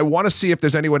want to see if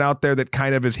there's anyone out there that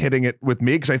kind of is hitting it with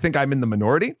me because I think I'm in the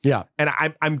minority. Yeah. And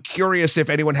I'm curious if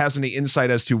anyone has any insight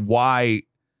as to why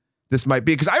this might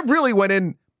be, because I really went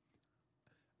in.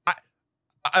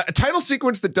 A title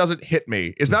sequence that doesn't hit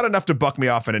me is not enough to buck me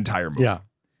off an entire movie. Yeah.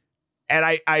 And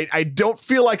I don't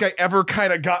feel like I ever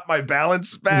kind of got my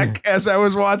balance back as I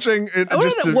was watching.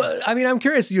 I'm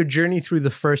curious your journey through the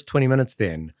first 20 minutes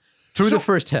then. Through the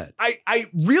first hit. I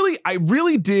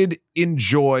really did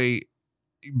enjoy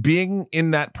being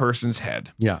in that person's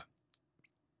head. Yeah.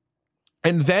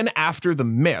 And then after the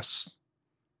miss,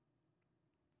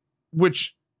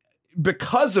 which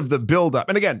because of the buildup,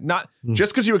 and again, not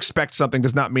just because you expect something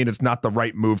does not mean it's not the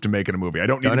right move to make in a movie. I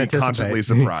don't need to be constantly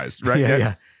surprised, right?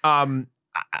 Yeah. I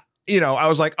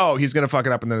was like, oh, he's going to fuck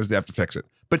it up and then they have to fix it.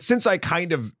 But since I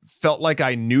kind of felt like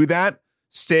I knew that,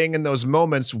 staying in those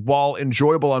moments, while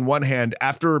enjoyable on one hand,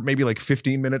 after maybe like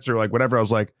 15 minutes or like whatever, I was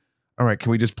like, all right,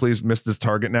 can we just please miss this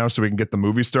target now so we can get the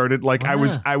movie started? Like I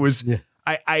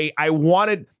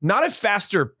wanted not a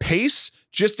faster pace,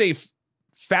 just a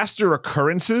faster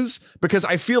occurrences, because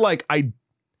I feel like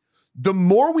the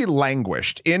more we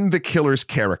languished in the killer's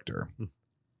character,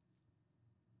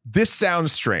 this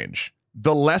sounds strange,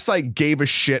 the less I gave a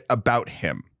shit about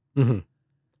him. Mm-hmm.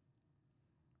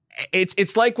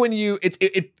 It's like when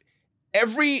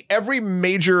every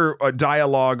major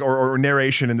dialogue or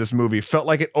narration in this movie felt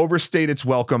like it overstayed its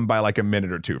welcome by like a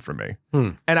minute or two for me.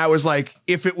 And I was like,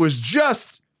 if it was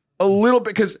just a little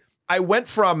bit, because I went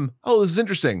from, oh, this is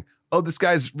interesting. Oh, this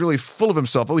guy's really full of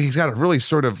himself. Oh, he's got a really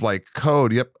sort of like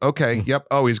code. Yep. Okay. Yep.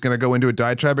 Oh, he's going to go into a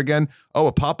diatribe again. Oh,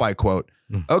 a Popeye quote.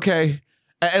 Okay.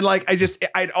 And like,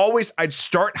 I'd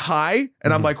start high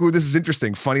and I'm like, ooh, this is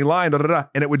interesting. Funny line. Da, da, da.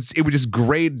 And it would just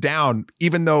grade down,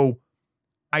 even though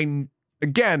I,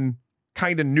 again,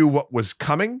 kind of knew what was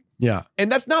coming. Yeah.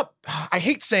 And that's not, I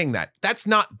hate saying that. That's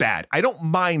not bad. I don't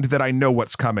mind that I know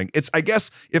what's coming. It's, I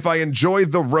guess, if I enjoy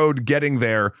the road getting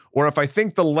there, or if I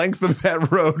think the length of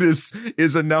that road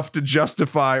is enough to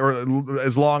justify, or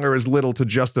as long or as little to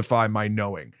justify my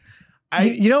knowing.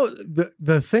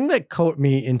 The thing that caught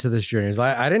me into this journey is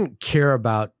I didn't care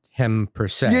about him per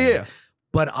se. Yeah.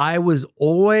 But I was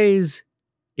always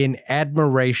in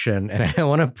admiration, and I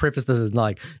want to preface this as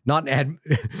like not on.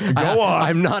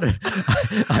 I'm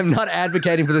not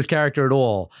advocating for this character at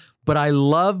all, but I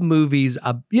love movies.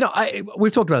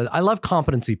 We've talked about it. I love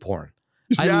competency porn.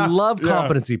 I love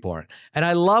competency porn, and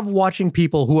I love watching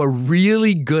people who are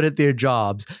really good at their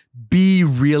jobs be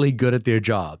really good at their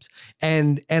jobs.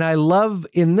 And I love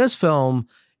in this film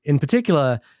in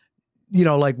particular,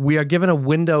 like we are given a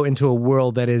window into a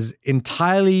world that is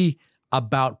entirely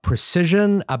about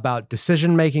precision, about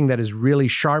decision-making that is really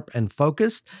sharp and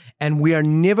focused. And we are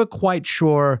never quite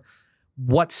sure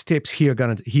what steps he is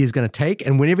going to take.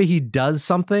 And whenever he does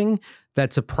something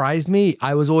that surprised me,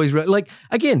 I was always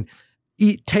again,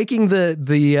 taking the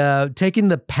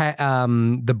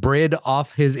bread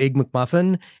off his Egg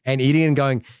McMuffin and eating it and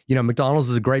going, McDonald's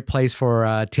is a great place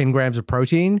for 10 grams of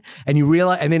protein. And you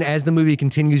realize, and then as the movie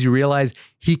continues, you realize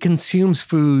he consumes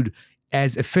food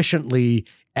as efficiently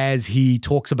as he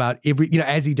talks about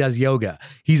as he does yoga.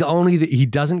 He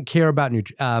doesn't care about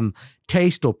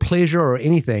taste or pleasure or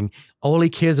anything. All he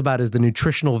cares about is the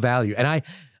nutritional value. And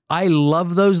I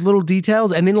love those little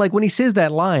details. And then like when he says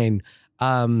that line,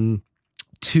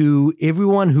 to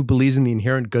everyone who believes in the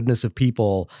inherent goodness of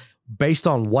people, based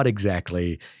on what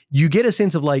exactly, you get a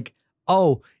sense of like,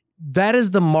 oh, that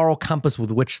is the moral compass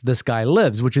with which this guy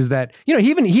lives, which is that, he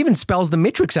even spells the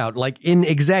metrics out like in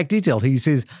exact detail. He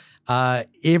says,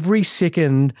 every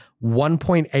second,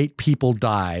 1.8 people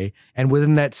die, and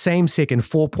within that same second,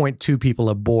 4.2 people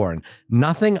are born.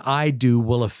 Nothing I do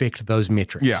will affect those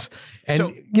metrics. Yeah. And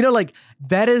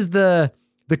that is the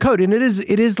code, and it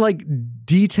is like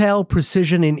detail,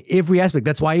 precision in every aspect.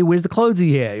 That's why he wears the clothes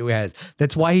he has.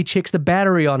 That's why he checks the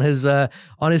battery on his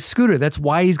scooter. That's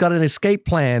why he's got an escape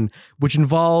plan, which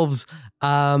involves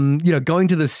going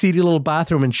to the seedy little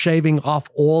bathroom and shaving off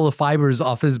all the fibers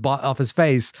off his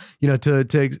face,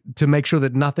 to make sure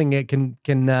that nothing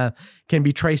can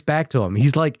be traced back to him.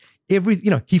 He's like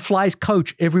he flies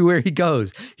coach everywhere he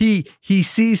goes. He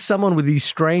sees someone with these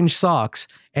strange socks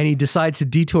and he decides to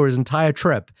detour his entire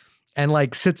trip and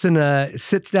like sits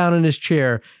down in his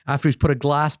chair after he's put a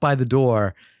glass by the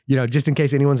door, just in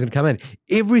case anyone's going to come in.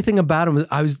 Everything about him,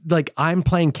 I was like, I'm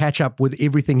playing catch up with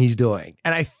everything he's doing.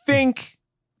 And I think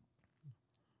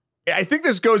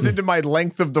this goes into my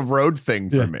length of the road thing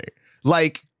for me.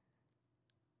 Like,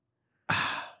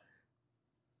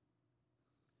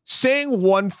 saying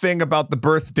one thing about the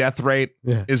birth-death rate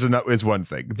is one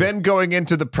thing. Then going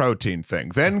into the protein thing.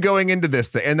 Then going into this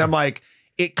thing. And I'm like,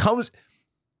 it got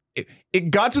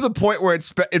to the point where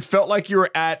it felt like you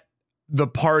were at the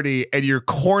party and you're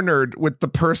cornered with the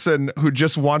person who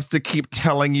just wants to keep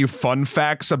telling you fun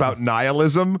facts about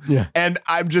nihilism. Yeah. And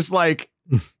I'm just like,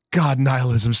 God,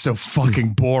 nihilism's so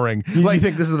fucking boring. You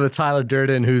think this is the Tyler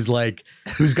Durden who's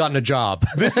gotten a job?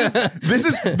 This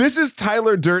is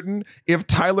Tyler Durden if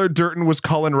Tyler Durden was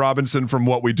Colin Robinson from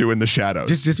What We Do in the Shadows.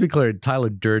 Just to be clear, Tyler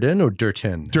Durden or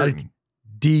Durden? Durden.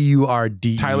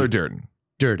 D-U-R-D. Tyler Durden.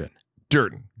 Durden.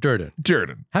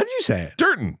 How did you say it?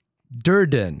 Durden.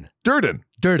 Durden.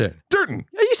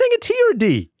 Are you saying a T or a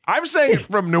D? I'm saying it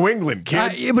from New England,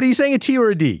 kid. But are you saying a T or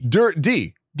a D?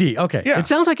 D. D. Okay. Yeah. It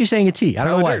sounds like you're saying a T. I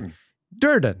don't know why.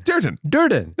 Durden. Doesn't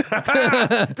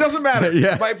matter.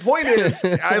 Yeah. My point is,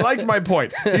 I liked my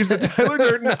point. He's the Tyler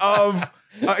Durden of.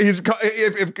 He's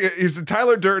the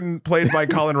Tyler Durden played by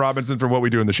Colin Robinson from What We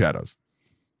Do in the Shadows.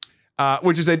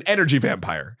 Which is an energy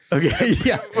vampire. Okay,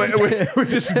 yeah.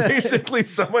 Which is basically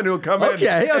someone who'll come in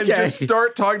and just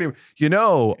start talking to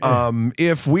him.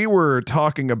 If we were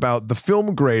talking about the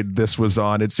film grade this was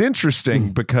on, it's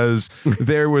interesting because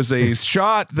there was a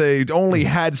shot, they only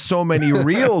had so many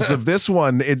reels of this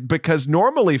one, because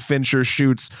normally Fincher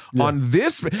shoots on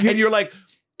this. And you're like,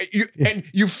 and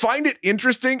you find it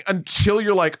interesting until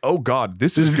you're like, oh God,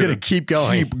 this is going to keep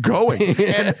going. Keep going.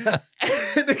 And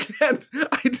again,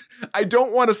 I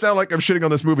don't want to sound like I'm shitting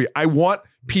on this movie. I want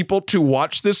people to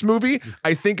watch this movie.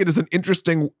 I think it's an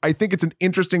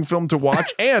interesting film to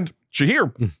watch. And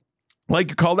Shahir, like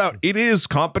you called out, it is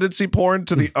competency porn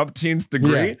to the upteenth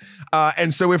degree. Yeah.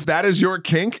 And so if that is your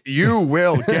kink, you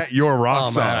will get your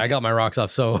rocks off. I got my rocks off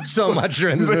so much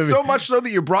during this movie. So much so that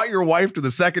you brought your wife to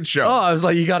the second show. Oh, I was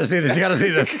like, you got to see this. You got to see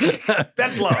this.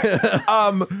 That's low.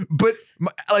 But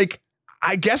like,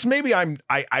 I guess maybe I'm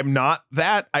not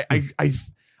that.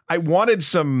 I wanted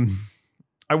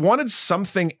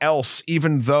something else,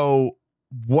 even though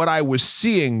what I was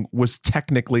seeing was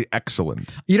technically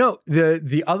excellent. You know,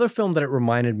 the other film that it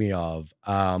reminded me of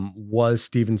was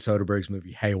Steven Soderbergh's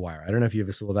movie Haywire. I don't know if you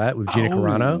ever saw that with Gina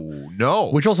Carano.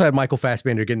 No. Which also had Michael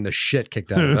Fassbender getting the shit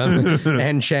kicked out of him,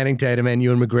 and Channing Tatum and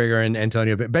Ewan McGregor and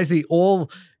Antonio. Basically, all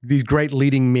these great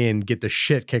leading men get the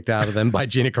shit kicked out of them by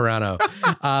Gina Carano.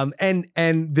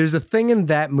 And there's a thing in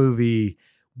that movie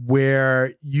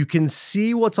where you can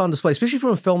see what's on display, especially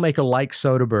from a filmmaker like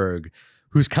Soderbergh,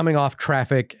 who's coming off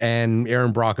Traffic and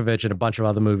Aaron Brockovich and a bunch of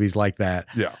other movies like that.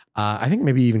 Yeah. I think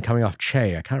maybe even coming off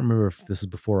Che. I can't remember if this is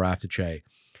before or after Che,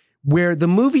 where the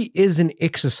movie is an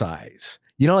exercise.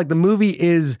 You know, like the movie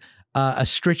is a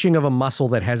stretching of a muscle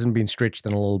that hasn't been stretched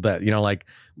in a little bit. You know, like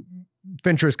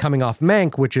Fincher is coming off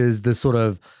Mank, which is this sort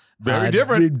of very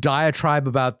different diatribe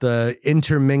about the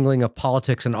intermingling of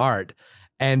politics and art.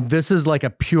 And this is like a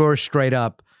pure, straight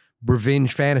up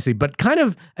revenge fantasy, but kind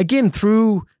of, again,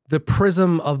 through the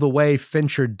prism of the way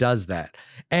Fincher does that.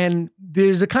 And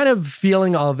there's a kind of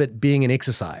feeling of it being an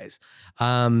exercise.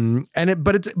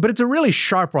 But it's a really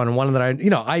sharp one, and one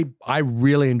that I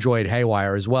really enjoyed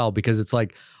Haywire as well, because it's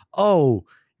like, oh,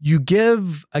 you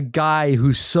give a guy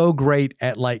who's so great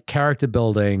at like character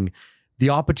building the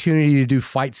opportunity to do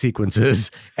fight sequences,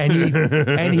 and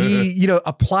he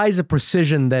applies a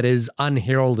precision that is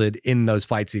unheralded in those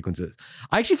fight sequences.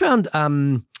 I actually found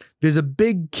there's a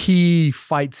big key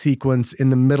fight sequence in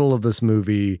the middle of this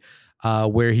movie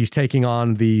where he's taking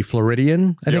on the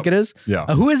Floridian, I think it is. Yeah.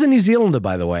 Who is a New Zealander,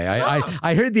 by the way.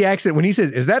 I heard the accent when he says,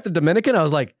 "Is that the Dominican?" I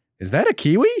was like, is that a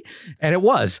Kiwi? And it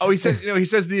was. Oh, he says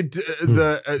the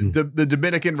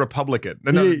Dominican Republican.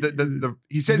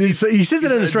 He says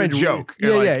it in a strange joke.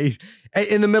 Yeah. He's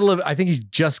in the middle of, I think he's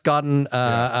just gotten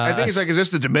I think it's like, is this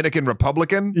the Dominican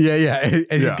Republican? Yeah.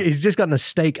 He's just gotten a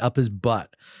stake up his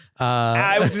butt.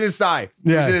 It was in his thigh.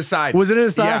 It was in his side. Was it in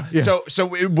his thigh? Yeah. So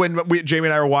when Jamie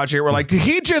and I were watching it, we're like, did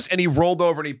he just? And he rolled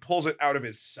over and he pulls it out of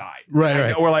his side. Right.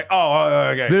 And we're like,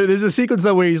 oh, okay. There's a sequence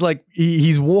though where he's like,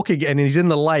 he's walking and he's in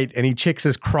the light and he checks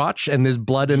his crotch and there's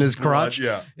blood in his crotch.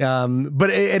 Yeah. But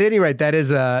at any rate, that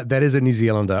is a New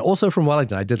Zealander, also from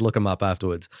Wellington. I did look him up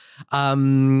afterwards. Say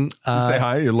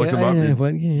hi. You looked him up.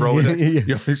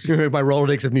 Rolodex. My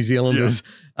Rolodex of New Zealanders.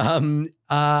 Yeah.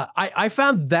 I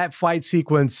found that fight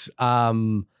sequence,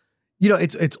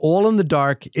 it's all in the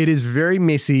dark. It is very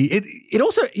messy. It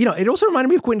also reminded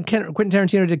me of Quentin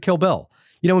Tarantino did Kill Bill.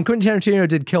 You know, when Quentin Tarantino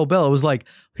did Kill Bill, it was like,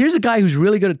 here's a guy who's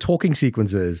really good at talking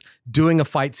sequences, doing a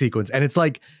fight sequence. And it's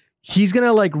like, he's going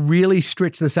to like really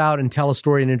stretch this out and tell a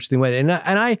story in an interesting way. And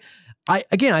I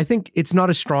think it's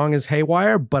not as strong as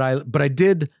Haywire, but I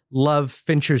did love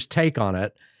Fincher's take on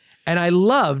it. And I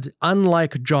loved,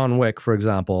 unlike John Wick, for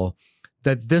example,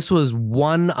 that this was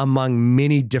one among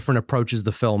many different approaches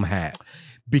the film had.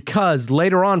 Because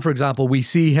later on, for example, we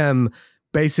see him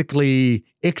basically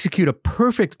execute a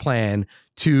perfect plan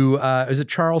to, is it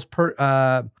Charles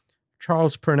Parnell?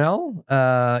 Charles Parnell,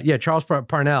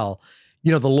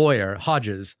 the lawyer,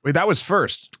 Hodges. Wait, that was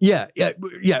first. Yeah.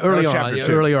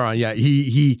 Earlier on. Yeah.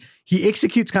 He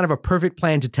executes kind of a perfect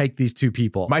plan to take these two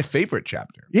people. My favorite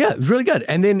chapter. Yeah, it was really good.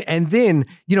 And then,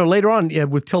 later on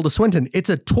with Tilda Swinton, it's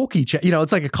a talkie,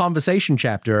 it's like a conversation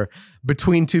chapter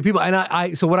between two people.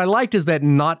 And so what I liked is that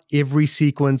not every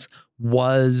sequence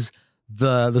was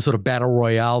the sort of battle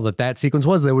royale that sequence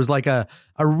was. There was like a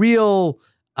real,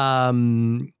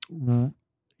 I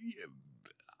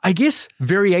guess,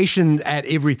 variation at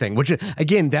everything, which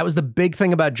again, that was the big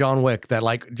thing about John Wick that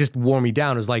like just wore me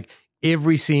down. It was like,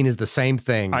 every scene is the same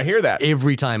thing. I hear that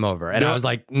every time over. And I was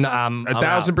like, nah,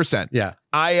 1,000%. Yeah.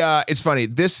 It's funny.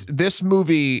 This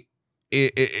movie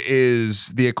is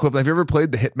the equivalent. Have you ever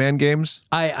played the Hitman games?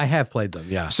 I have played them.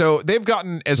 Yeah. So they've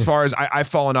gotten as far as I've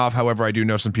fallen off. However, I do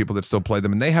know some people that still play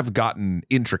them, and they have gotten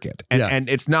intricate. And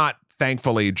it's not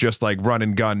thankfully just like run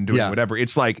and gun doing whatever.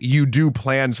 It's like you do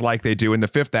plans like they do in the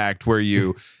fifth act where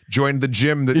you join the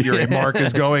gym that your Mark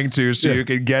is going to so you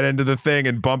can get into the thing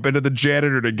and bump into the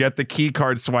janitor to get the key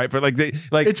card swipe. But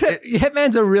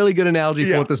Hitman's a really good analogy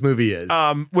for what this movie is.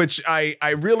 Which I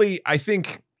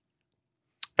think.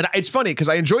 And it's funny because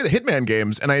I enjoy the Hitman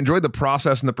games and I enjoy the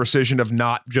process and the precision of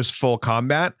not just full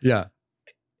combat. Yeah.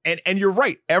 And you're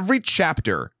right. Every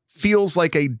chapter feels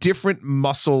like a different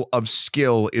muscle of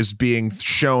skill is being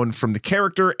shown from the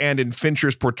character and in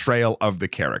Fincher's portrayal of the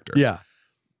character. Yeah.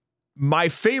 My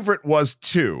favorite was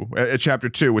chapter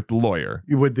 2 with the lawyer.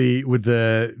 With the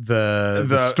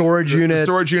storage unit. The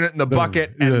storage unit and the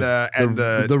bucket and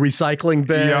the recycling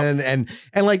bin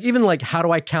and like even like how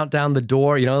do I count down the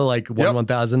door, you know, like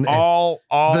 1,000. All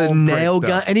the nail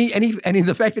gun. And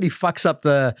the fact that he fucks up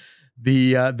the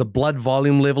blood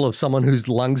volume level of someone whose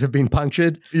lungs have been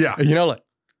punctured. Yeah. You know, like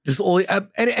just all and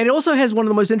it also has one of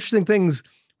the most interesting things,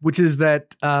 which is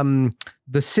that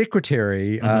the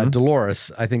secretary,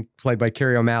 Dolores, I think played by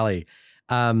Carrie O'Malley,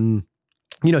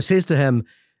 says to him,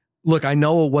 look, I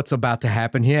know what's about to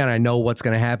happen here and I know what's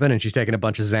going to happen. And she's taking a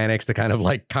bunch of Xanax to kind of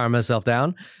like calm herself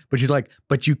down. But she's like,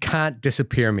 but you can't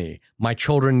disappear me. My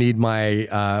children need my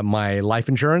life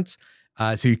insurance.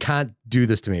 So you can't do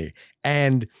this to me.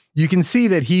 And you can see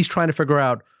that he's trying to figure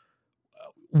out,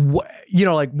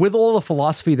 like with all the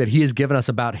philosophy that he has given us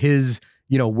about his,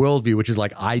 worldview, which is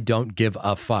like, I don't give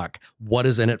a fuck. What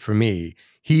is in it for me?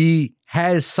 He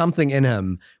has something in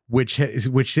him which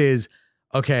says,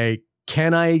 okay,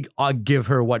 can I give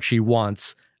her what she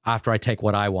wants after I take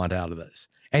what I want out of this?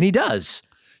 And he does.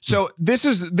 So this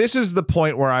is the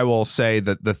point where I will say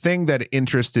that the thing that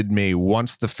interested me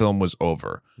once the film was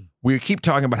over, we keep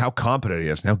talking about how competent he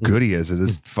is and how good he is at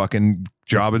his fucking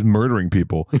job is murdering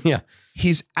people. Yeah.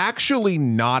 He's actually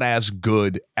not as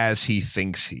good as he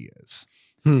thinks he is.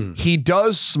 He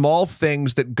does small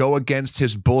things that go against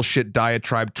his bullshit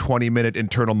diatribe 20-minute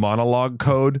internal monologue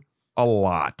code a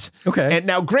lot. Okay. And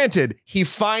now, granted, he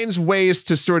finds ways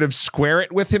to sort of square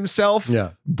it with himself,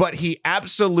 but he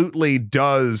absolutely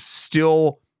does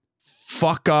still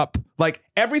fuck up. Like,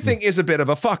 everything is a bit of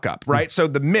a fuck up, right? So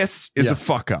the miss is a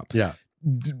fuck up. Yeah.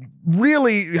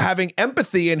 Really having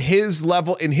empathy in his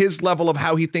level of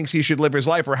how he thinks he should live his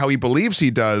life or how he believes he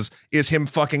does is him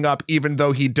fucking up, even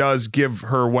though he does give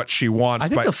her what she wants. I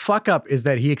think the fuck up is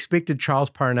that he expected Charles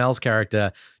Parnell's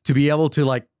character to be able to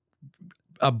like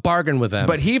bargain with him,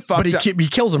 but he fucked up. He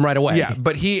kills him right away. Yeah,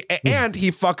 but he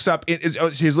fucks up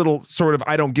his little sort of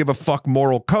I don't give a fuck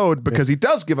moral code because he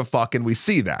does give a fuck, and we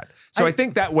see that. So I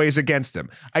think that weighs against him.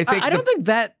 I don't think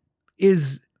that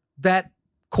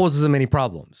causes him any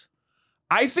problems.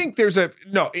 I think there's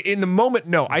in the moment.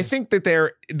 No, I think that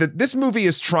this movie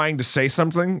is trying to say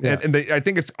something. Yeah. And I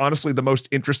think it's honestly the most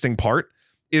interesting part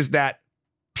is that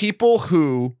people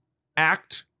who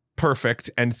act perfect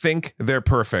and think they're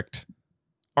perfect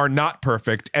are not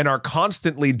perfect and are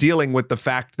constantly dealing with the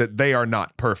fact that they are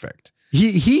not perfect.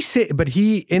 He said, but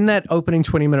in that opening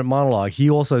 20-minute monologue, he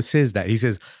also says that. He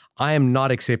says, I am not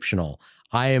exceptional.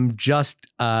 I am just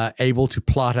able to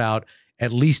plot out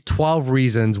at least 12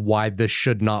 reasons why this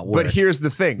should not work. But here's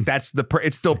the thing.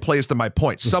 It still plays to my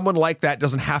point. Someone like that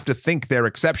doesn't have to think they're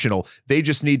exceptional. They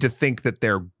just need to think that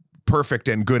they're perfect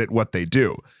and good at what they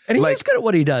do. And he's good at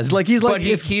what he does. Like he's like,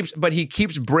 but he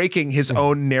keeps breaking his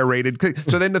own narrated.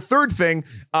 So then the third thing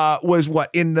was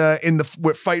in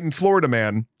the fighting Florida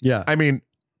Man. Yeah. I mean,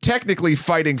 technically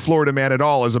fighting Florida Man at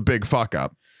all is a big fuck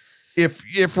up.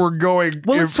 If we're going,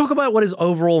 let's talk about what his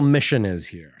overall mission is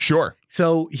here. Sure.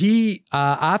 So he,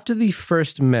 after the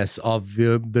first miss of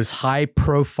this high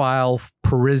profile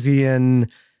Parisian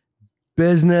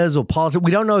business or politics,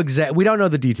 we don't know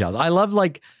the details. I love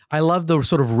the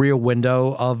sort of rear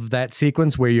window of that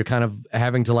sequence where you're kind of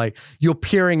having to you're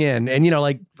peering in and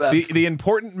the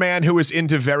important man who is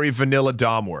into very vanilla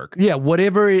dom work. Yeah,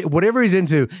 whatever he's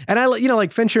into.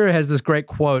 And Fincher has this great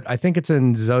quote. I think it's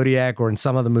in Zodiac or in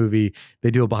some other movie.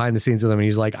 They do a behind the scenes with him, and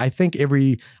he's like, I think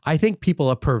people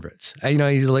are perverts. And,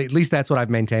 he's like, at least that's what I've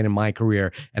maintained in my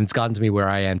career, and it's gotten to me where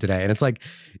I am today. And it's like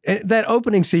that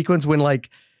opening sequence when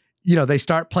they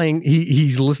start playing,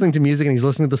 he's listening to music and he's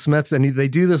listening to the Smiths, and they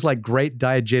do this great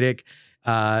diegetic.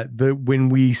 When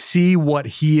we see what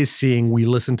he is seeing, we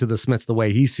listen to the Smiths the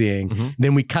way he's seeing. Mm-hmm.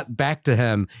 Then we cut back to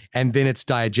him, and then it's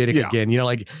diegetic again.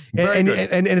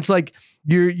 And it's like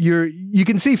you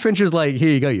can see Fincher's like, here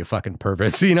you go, you fucking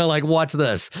perverts. Watch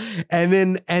this, and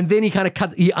then he kind of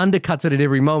undercuts it at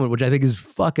every moment, which I think is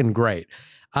fucking great.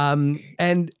 And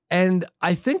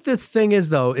I think the thing is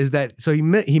that so he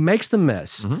makes the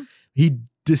miss. Mm-hmm. He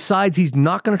decides he's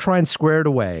not going to try and square it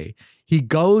away. he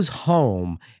goes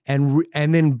home and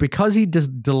then because he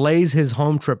delays his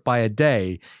home trip by a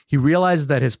day, he realizes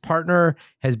that his partner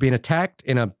has been attacked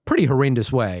in a pretty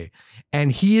horrendous way.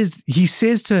 And he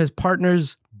says to his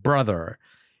partner's brother,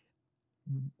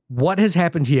 what has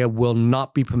happened here will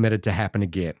not be permitted to happen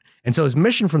again. And so his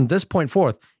mission from this point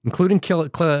forth, including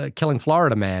killing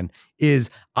Florida Man, is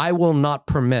I will not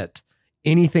permit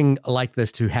anything like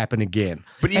this to happen again.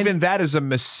 But even that is a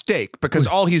mistake because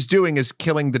all he's doing is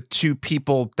killing the two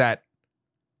people that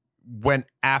went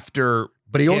after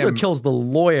But he also him. kills the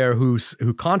lawyer who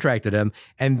contracted him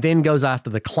and then goes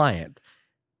after the client.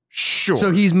 Sure.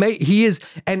 So he is,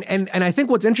 and I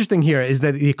think what's interesting here is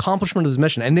that the accomplishment of his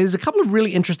mission, and there's a couple of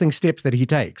really interesting steps that he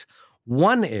takes.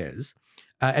 One is,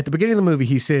 at the beginning of the movie,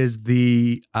 he says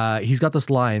he's got this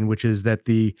line, which is that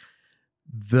the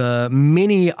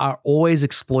many are always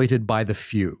exploited by the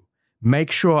few.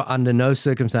 Make sure under no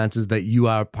circumstances that you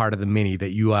are part of the many,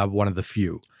 that you are one of the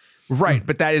few. Right,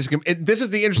 but this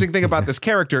is the interesting thing about this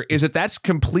character is that that's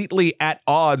completely at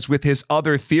odds with his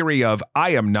other theory of I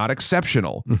am not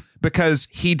exceptional because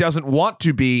he doesn't want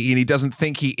to be and he doesn't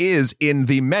think he is in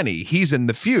the many. He's in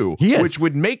the few, which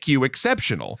would make you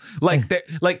exceptional.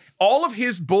 Like all of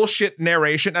his bullshit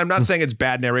narration. I'm not saying it's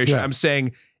bad narration. I'm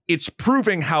saying it's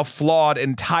proving how flawed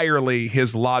entirely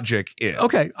his logic is.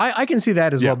 Okay, I can see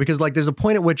that as well because like there's a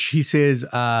point at which he says,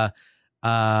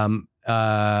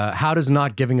 how does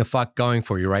not giving a fuck going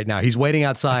for you right now? He's waiting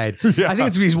outside. I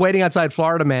think he's waiting outside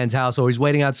Florida Man's house, or he's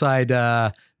waiting outside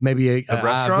maybe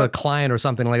a client or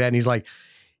something like that. And he's like,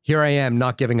 here I am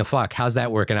not giving a fuck. How's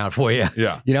that working out for you?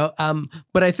 Yeah. You know,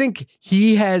 but I think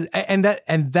he has, and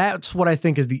that's what I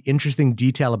think is the interesting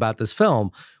detail about this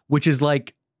film, which is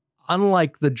like,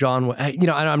 unlike the John Wick, you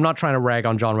know, I'm not trying to rag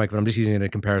on John Wick, but I'm just using it as a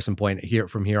comparison point here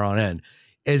from here on in,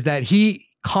 is that he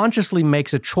consciously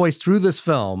makes a choice through this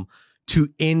film to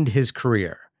end his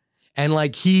career. And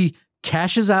like he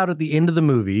cashes out at the end of the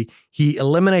movie. He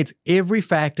eliminates every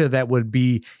factor that would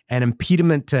be an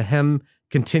impediment to him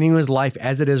continuing his life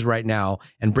as it is right now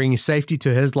and bringing safety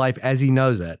to his life as he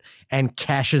knows it, and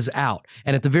cashes out.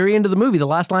 And at the very end of the movie, the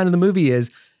last line of the movie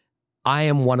is, I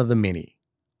am one of the many.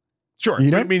 Sure.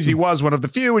 You know? It means he was one of the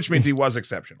few, which means he was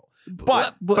exceptional.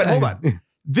 But hold on.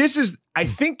 This is, I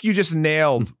think you just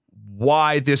nailed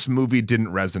why this movie didn't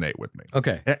resonate with me.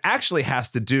 Okay. It actually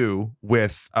has to do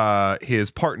with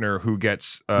his partner who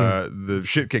gets the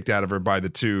shit kicked out of her by the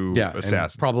two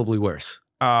assassins. Probably worse.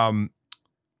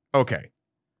 Okay.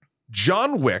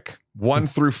 John Wick 1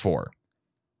 through 4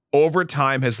 over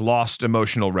time has lost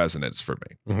emotional resonance for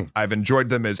me. Mm-hmm. I've enjoyed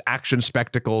them as action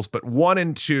spectacles, but 1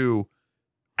 and 2,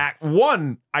 Act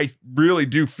 1, I really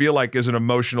do feel like is an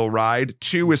emotional ride.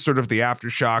 2 is sort of the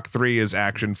aftershock. 3 is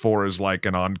action. 4 is like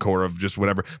an encore of just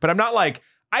whatever. But I'm not like,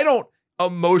 I don't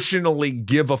emotionally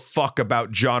give a fuck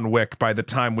about John Wick by the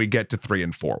time we get to 3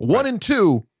 and 4. 1 and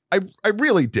 2, I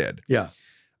really did. Yeah.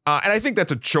 And I think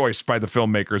that's a choice by the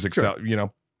filmmakers, you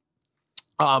know.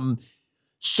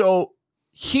 So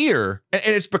here, and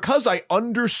it's because I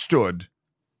understood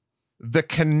the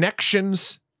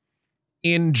connections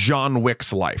in John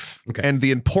Wick's life and the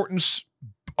importance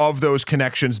of those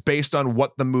connections based on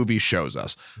what the movie shows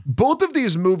us. Both of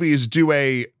these movies do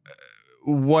I'm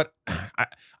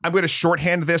going to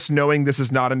shorthand this, knowing this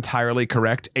is not entirely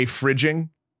correct, a fridging,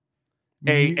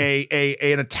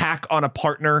 an attack on a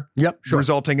partner,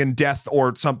 resulting in death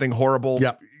or something horrible.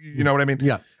 Yep. You know what I mean?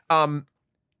 Yeah.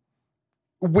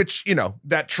 Which, you know,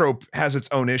 that trope has its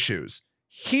own issues.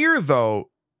 Here, though,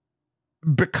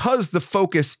 because the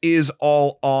focus is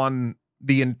all on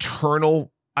the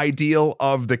internal ideal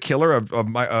of the killer of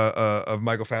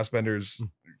Michael Fassbender's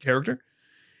character,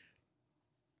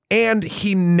 and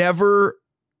he never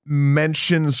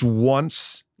mentions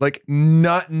once, like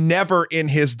never in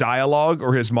his dialogue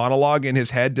or his monologue in his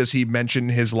head does he mention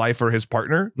his life or his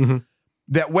partner. Mm-hmm.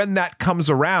 That when that comes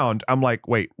around, I'm like,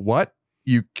 wait, what?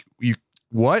 You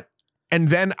what? And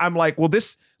then I'm like, well,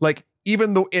 this, like,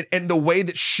 even though and the way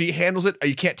that she handles it,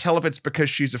 you can't tell if it's because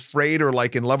she's afraid or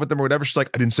like in love with them or whatever. She's like,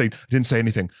 I didn't say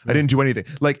anything. I didn't do anything.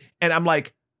 Like, and I'm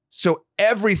like, so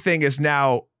everything is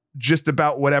now just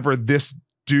about whatever this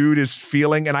dude is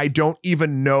feeling. And I don't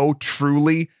even know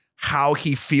truly how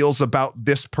he feels about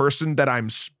this person that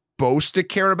I'm supposed to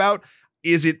care about.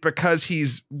 Is it because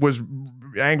was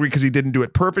angry because he didn't do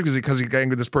it perfect? Is it because he got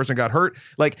angry this person got hurt?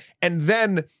 Like, and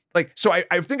then like, so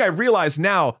I think I realize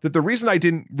now that the reason I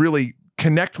didn't really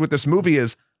connect with this movie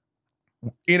is,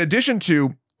 in addition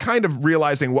to kind of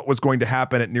realizing what was going to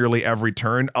happen at nearly every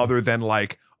turn, other than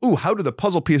like, ooh, how do the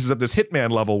puzzle pieces of this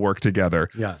Hitman level work together?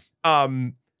 Yeah.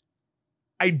 I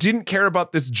didn't care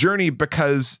about this journey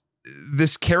because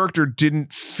this character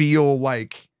didn't feel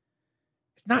like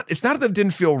it's not that it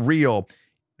didn't feel real.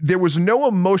 There was no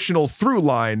emotional through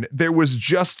line. There was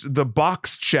just the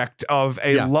box checked of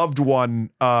a loved one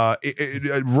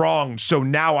wronged. So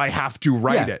now I have to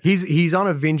write it. He's on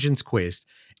a vengeance quest.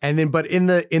 And then, but in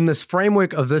this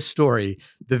framework of this story,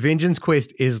 the vengeance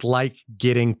quest is like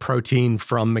getting protein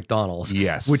from McDonald's.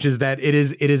 Yes. Which is that it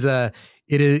is,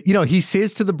 he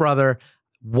says to the brother,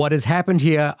 what has happened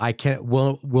here,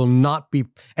 will not be,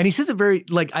 and he says it very,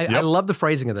 I love the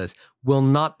phrasing of this, will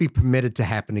not be permitted to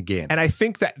happen again. And I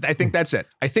think that's it.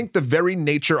 I think the very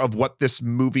nature of what this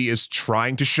movie is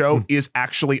trying to show is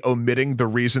actually omitting the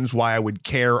reasons why I would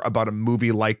care about a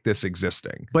movie like this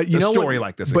existing. But you know story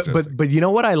like this existing. But you know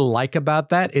what I like about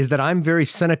that is that I'm very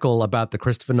cynical about the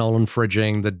Christopher Nolan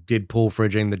fridging, the Deadpool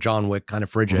fridging, the John Wick kind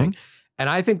of fridging. Mm-hmm. And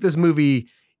I think this movie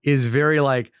is very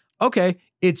okay,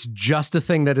 it's just a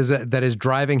thing that is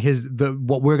driving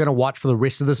what we're going to watch for the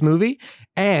rest of this movie.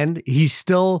 And he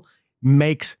still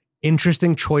makes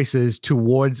interesting choices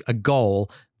towards a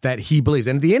goal that he believes.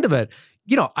 And at the end of it,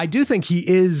 I do think he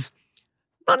is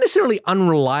not necessarily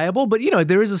unreliable, but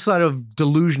there is a sort of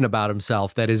delusion about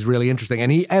himself that is really interesting.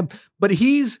 And but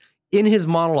he's in his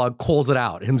monologue calls it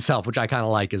out himself, which I kind of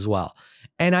like as well.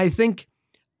 And I think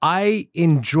I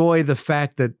enjoy the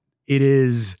fact that it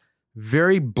is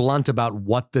very blunt about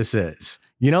what this is.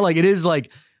 It is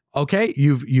okay,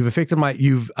 you've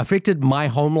affected my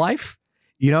home life,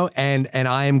 and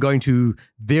I am going to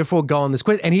therefore go on this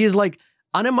quest. And he is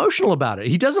unemotional about it.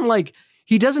 He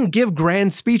doesn't give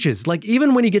grand speeches.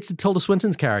 Even when he gets to Tilda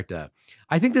Swinton's character,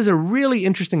 I think there's a really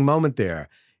interesting moment there.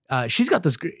 She's got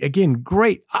this again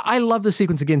great. I love the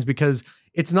sequence again because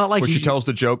it's not like where she tells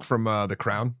the joke from The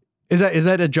Crown. Is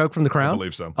that a joke from The Crown? I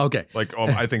believe so. Okay.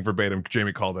 I think verbatim,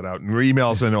 Jamie called it out. And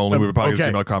emails and only we probably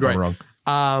email confirm wrong.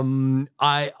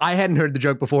 I hadn't heard the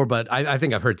joke before, but I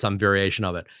think I've heard some variation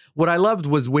of it. What I loved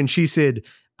was when she said,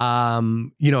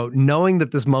 knowing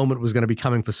that this moment was going to be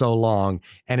coming for so long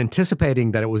and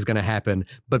anticipating that it was going to happen,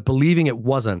 but believing it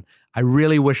wasn't, I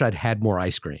really wish I'd had more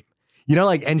ice cream.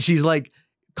 And she's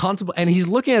and he's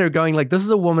looking at her going this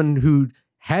is a woman who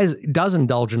does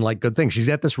indulge in good things. She's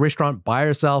at this restaurant by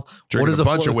herself, drinking a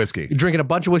bunch of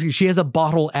whiskey. She has a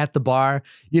bottle at the bar,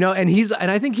 and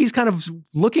I think he's kind of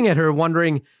looking at her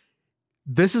wondering,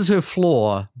 this is her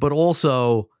flaw, but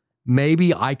also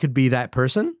maybe I could be that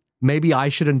person. Maybe I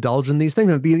should indulge in these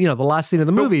things. And the last scene of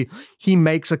the movie, he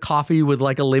makes a coffee with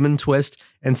a lemon twist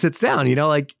and sits down,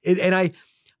 and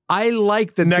I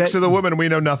like that next to the woman we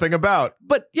know nothing about.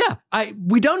 But yeah,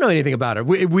 we don't know anything about her.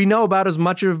 We know about as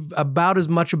much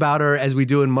about her as we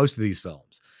do in most of these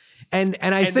films. And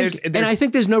I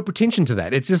think there's no pretension to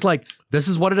that. It's just this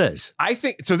is what it is. I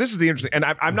think so. This is the interesting, and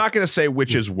I'm not going to say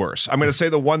which is worse. I'm going to say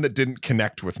the one that didn't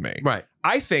connect with me. Right.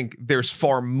 I think there's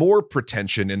far more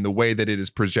pretension in the way that it is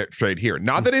portrayed here.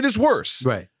 Not that it is worse.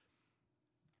 Right.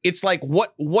 It's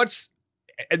what's.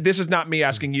 This is not me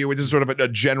asking you. This is sort of a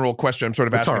general question. I'm sort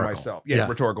of asking myself. Yeah,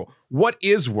 rhetorical. What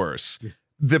is worse?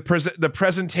 The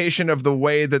presentation of the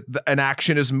way that an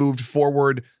action is moved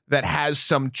forward that has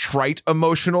some trite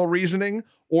emotional reasoning,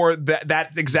 or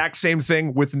that exact same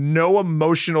thing with no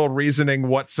emotional reasoning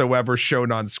whatsoever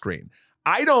shown on screen?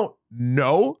 I don't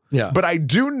know, but I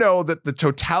do know that the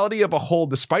totality of a whole,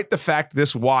 despite the fact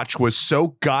this watch was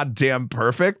so goddamn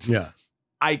perfect,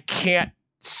 I can't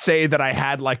say that I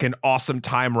had an awesome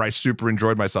time where I super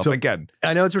enjoyed myself. So, again,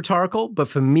 I know it's rhetorical, but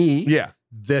for me,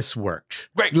 this worked.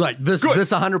 Great. This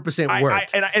 100%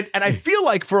 worked. And I feel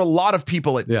like for a lot of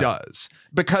people it does.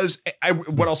 Because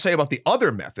what I'll say about the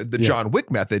other method, the John Wick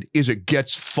method, is it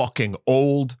gets fucking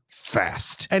old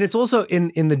fast. And it's also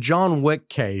in the John Wick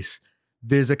case,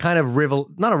 there's a kind of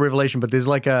not a revelation, but there's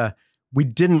we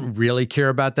didn't really care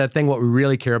about that thing. What we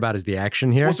really care about is the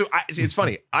action here. Well, so it's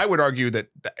funny. I would argue that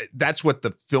that's what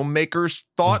the filmmakers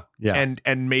thought,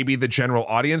 and maybe the general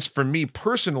audience. For me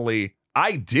personally,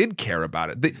 I did care about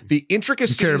it. The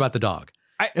intricacies. You care about the dog.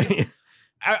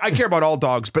 I care about all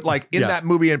dogs, but in that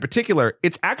movie in particular,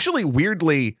 it's actually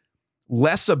weirdly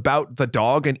less about the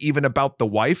dog and even about the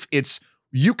wife. It's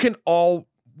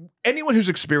anyone who's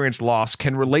experienced loss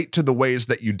can relate to the ways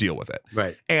that you deal with it.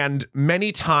 Right. And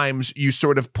many times you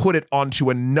sort of put it onto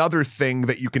another thing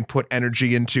that you can put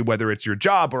energy into, whether it's your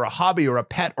job or a hobby or a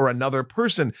pet or another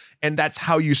person. And that's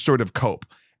how you sort of cope.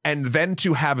 And then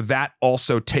to have that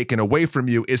also taken away from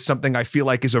you is something I feel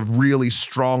like is a really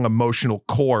strong emotional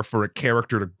core for a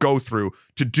character to go through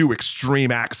to do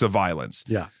extreme acts of violence.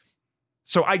 Yeah.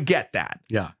 So I get that.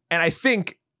 Yeah. And I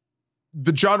think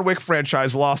the John Wick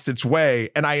franchise lost its way,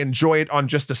 and I enjoy it on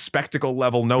just a spectacle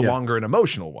level, no longer an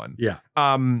emotional one. Yeah.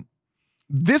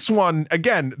 This one,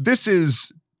 again, this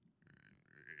is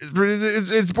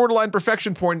it's borderline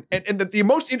perfection porn. And the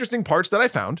most interesting parts that I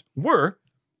found were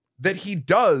that he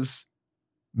does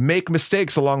make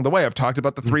mistakes along the way. I've talked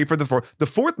about the three for the four. The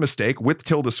fourth mistake with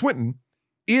Tilda Swinton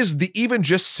is the even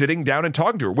just sitting down and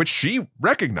talking to her, which she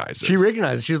recognizes. She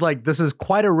recognizes. She's like, this is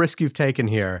quite a risk you've taken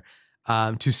here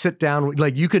to sit down.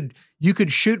 Like you could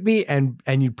shoot me and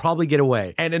you'd probably get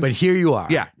away. But here you are.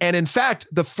 Yeah. And in fact,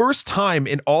 the first time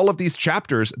in all of these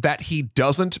chapters that he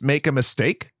doesn't make a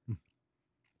mistake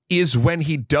is when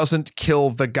he doesn't kill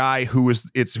the guy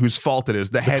whose fault it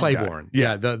is, the head Claiborne. guy.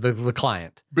 Yeah, the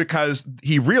client. Because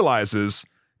he realizes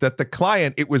that the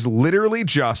client, it was literally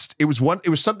just, it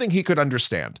was something he could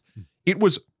understand. It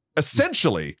was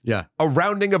essentially a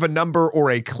rounding of a number or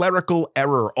a clerical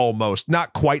error almost.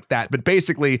 Not quite that, but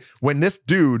basically when this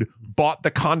dude bought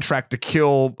the contract to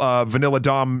kill Vanilla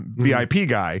Dom VIP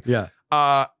guy,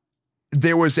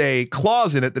 there was a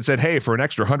clause in it that said, hey, for an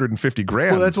extra 150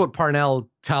 grand. Well, that's what Parnell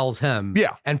tells him.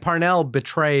 Yeah. And Parnell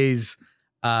betrays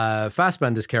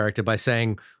Fassbender's character by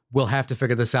saying, we'll have to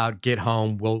figure this out, get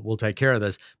home, we'll take care of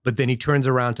this. But then he turns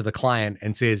around to the client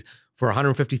and says, for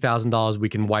 $150,000, we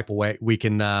can wipe away, we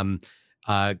can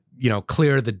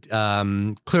clear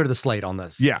the slate on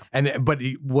this. Yeah. But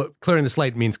what clearing the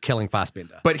slate means killing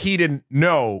Fassbender. But he didn't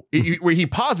know. Where he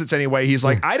posits anyway, he's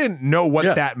like, I didn't know what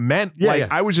that meant.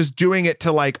 I was just doing it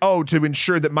to to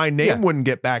ensure that my name wouldn't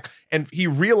get back. And he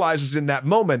realizes in that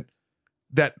moment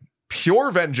that pure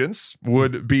vengeance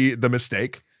would be the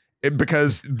mistake.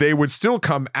 Because they would still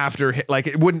come after him. Like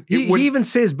it wouldn't. He even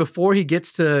says before he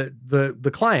gets to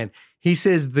the client, he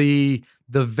says the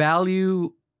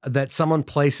value that someone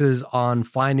places on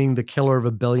finding the killer of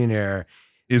a billionaire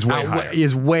is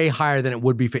way higher than it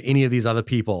would be for any of these other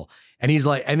people. And he's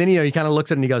like, and then he kind of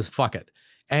looks at it and he goes, "Fuck it."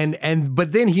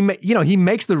 But then he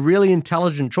makes the really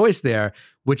intelligent choice there,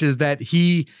 which is that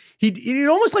he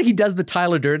almost like he does the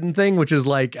Tyler Durden thing, which is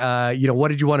like, what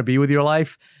did you want to be with your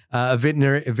life? A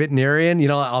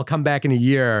veterinarian, I'll come back in a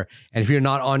year. And if you're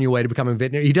not on your way to becoming a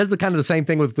veterinarian, he does the same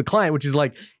thing with the client, which is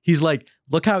like, he's like,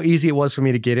 look how easy it was for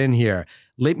me to get in here.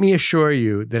 Let me assure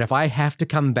you that if I have to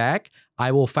come back,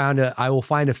 I will find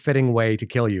a fitting way to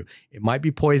kill you. It might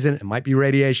be poison, it might be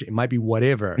radiation, it might be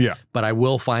whatever. Yeah. But I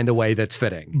will find a way that's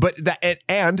fitting. But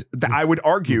I would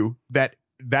argue that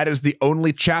is the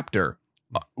only chapter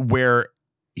where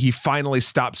he finally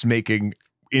stops making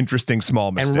interesting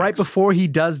small mistakes. And right before he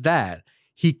does that,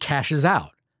 he cashes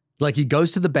out. Like he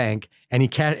goes to the bank and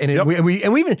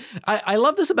I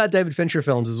love this about David Fincher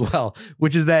films as well,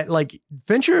 which is that like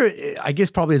Fincher, I guess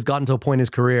probably has gotten to a point in his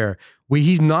career where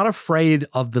he's not afraid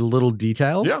of the little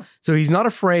details. Yeah. So he's not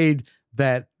afraid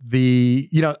that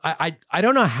I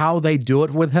don't know how they do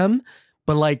it with him,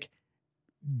 but like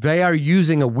they are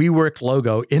using a WeWork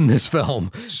logo in this film.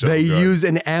 So they good. use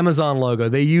an Amazon logo.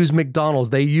 They use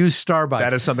McDonald's. They use Starbucks.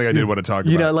 That is something I did want to talk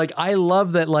about. Like I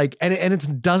love that. Like, and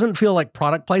it doesn't feel like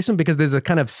product placement because there's a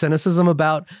kind of cynicism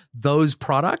about those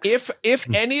products. If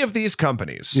any of these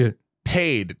companies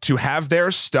paid to have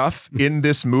their stuff in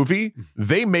this movie,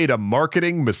 they made a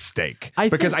marketing mistake. I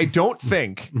don't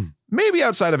think, maybe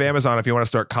outside of Amazon, if you want to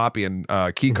start copying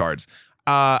key cards,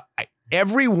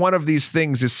 every one of these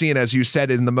things is seen, as you said,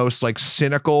 in the most like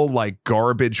cynical, like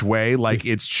garbage way. Like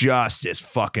it's just this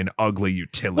fucking ugly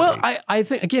utility. Well, I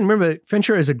think, again, remember,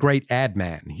 Fincher is a great ad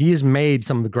man. He has made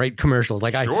some of the great commercials.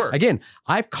 Like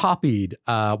I've copied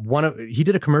he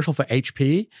did a commercial for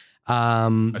HP.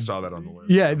 I saw that on the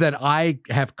list. Yeah, that I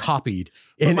have copied.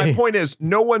 But my point is,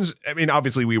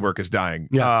 obviously WeWork is dying.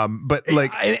 Yeah. But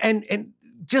like, and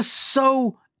just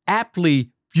so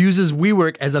aptly uses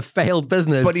WeWork as a failed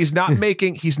business. But he's not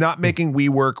making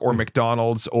WeWork or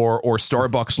McDonald's or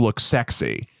Starbucks look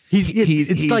sexy.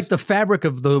 It's like the fabric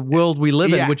of the world we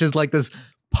live in, which is like this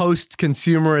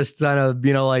post-consumerist kind of,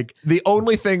 like the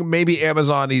only thing, maybe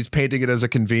Amazon, he's painting it as a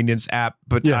convenience app,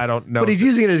 but I don't know. But he's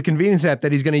using it as a convenience app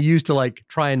that he's going to use to like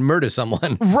try and murder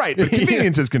someone. Right. But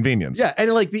convenience is convenience. Yeah.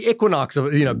 And like the Equinox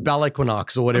of, Bell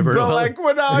Equinox or whatever. Bell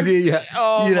Equinox. Yeah.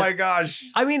 Oh my gosh.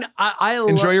 I mean, I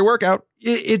enjoy your workout.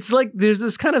 It's like there's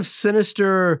this kind of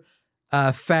sinister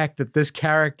fact that this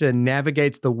character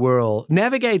navigates a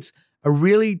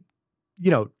really,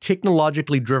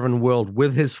 technologically driven world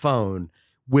with his phone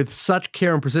with such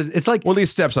care and precision. It's like, well, he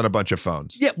steps on a bunch of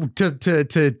phones. Yeah,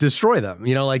 to destroy them.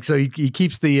 So he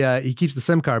keeps the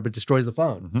SIM card but destroys the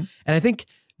phone. Mm-hmm. And I think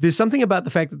there's something about the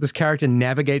fact that this character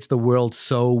navigates the world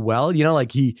so well.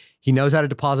 Like he knows how to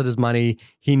deposit his money.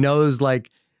 He knows like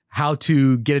how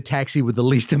to get a taxi with the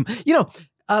least.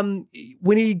 When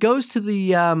he goes to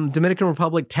the Dominican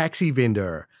Republic taxi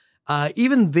vendor.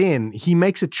 even then, he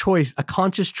makes a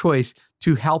conscious choice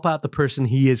to help out the person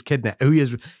he is kidnapped, who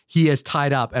he has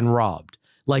tied up and robbed.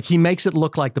 Like, he makes it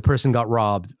look like the person got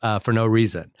robbed for no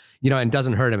reason, and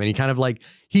doesn't hurt him. And he kind of like,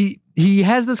 he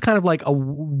has this kind of like a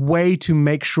way to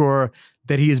make sure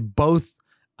that he is both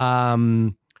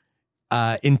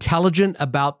intelligent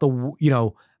about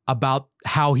about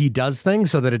how he does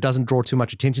things so that it doesn't draw too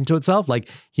much attention to itself. Like,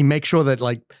 he makes sure that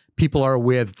like people are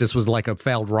aware that this was like a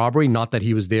failed robbery, not that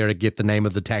he was there to get the name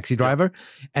of the taxi driver.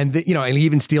 And and he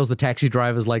even steals the taxi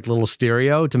driver's like little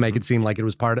stereo to make it seem like it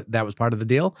was part of the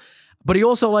deal. But he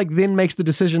also like then makes the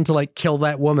decision to like kill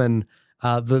that woman,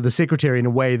 the secretary, in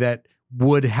a way that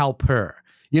would help her.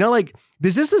 Like,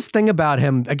 there's just this thing about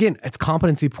him. Again, it's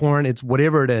competency porn. It's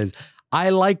whatever it is. I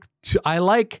like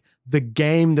the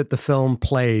game that the film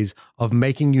plays of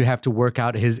making you have to work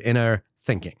out his inner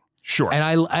thinking. Sure. And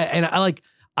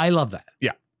I love that.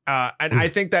 Yeah. And I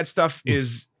think that stuff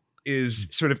is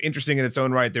sort of interesting in its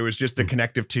own right. There was just a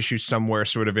connective tissue somewhere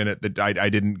sort of in it that I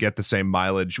didn't get the same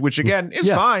mileage, which again is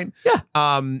fine. Yeah.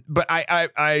 But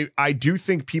I do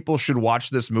think people should watch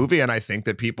this movie, and I think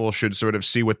that people should sort of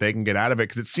see what they can get out of it,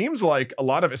 because it seems like a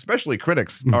lot of, especially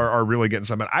critics, are really getting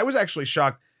something. I was actually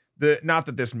shocked. Not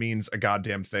that this means a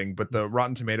goddamn thing, but the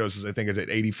Rotten Tomatoes is at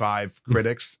 85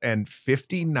 critics and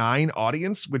 59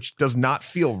 audience, which does not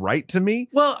feel right to me.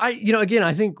 Well, I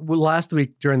think last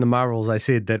week during the Marvels, I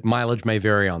said that mileage may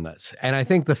vary on this. And I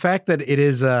think the fact that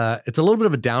it's a little bit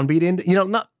of a downbeat end,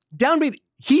 not downbeat,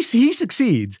 he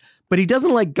succeeds, but he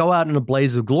doesn't like go out in a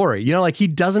blaze of glory. Like, he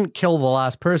doesn't kill the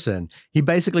last person. He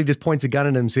basically just points a gun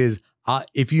at him and says,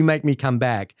 if you make me come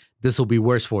back, this will be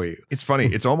worse for you. It's funny.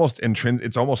 It's almost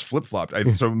flip-flopped.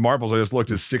 So Marvels, I just looked,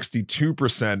 is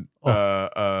 62%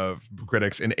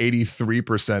 critics and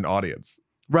 83% audience.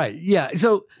 Right. Yeah.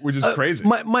 So, which is crazy.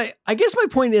 I guess my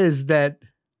point is that,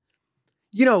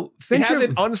 Fincher, it has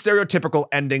an unstereotypical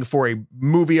ending for a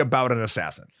movie about an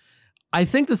assassin. I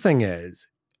think the thing is,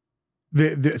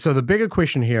 so the bigger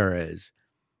question here is,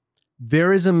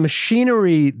 there is a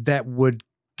machinery that would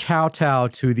kowtow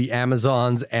to the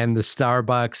Amazons and the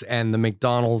Starbucks and the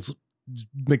McDonald's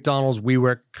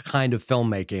WeWork kind of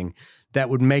filmmaking that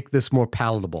would make this more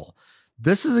palatable.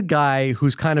 This is a guy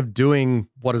who's kind of doing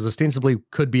what is ostensibly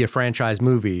could be a franchise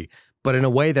movie, but in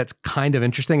a way that's kind of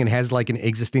interesting and has like an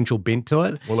existential bent to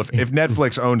it. Well, if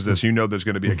Netflix owns this, there's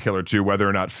going to be a killer too, whether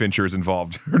or not Fincher is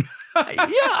involved. Yeah,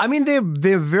 I mean,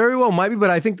 they very well might be,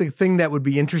 but I think the thing that would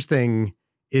be interesting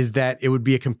is that it would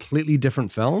be a completely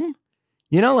different film.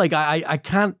 Like, I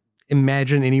can't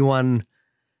imagine anyone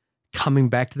coming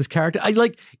back to this character.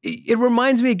 It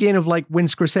reminds me again of like when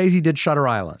Scorsese did Shutter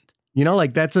Island.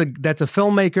 Like that's a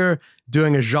filmmaker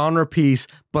doing a genre piece,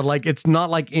 but like it's not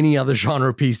like any other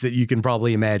genre piece that you can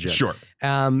probably imagine. Sure.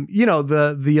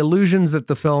 The allusions that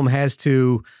the film has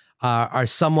to are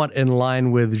somewhat in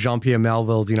line with Jean-Pierre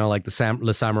Melville's, like the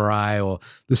Le Samurai or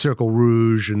the Cercle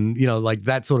Rouge and like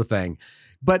that sort of thing.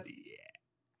 But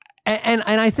and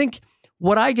I think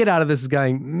what I get out of this is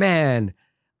going, man,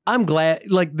 I'm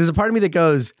glad, like, there's a part of me that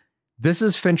goes, this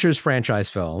is Fincher's franchise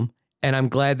film, and I'm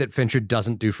glad that Fincher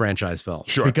doesn't do franchise films.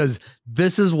 Sure. Because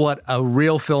this is what a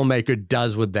real filmmaker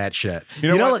does with that shit. You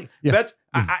know what? Like, yeah. That's,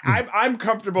 I'm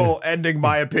comfortable ending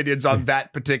my opinions on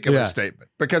that particular statement,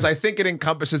 because I think it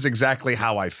encompasses exactly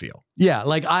how I feel. Yeah,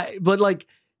 like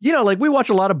we watch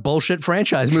a lot of bullshit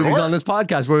franchise movies on this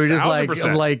podcast where we're just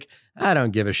 1,000%. like, I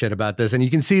don't give a shit about this. And you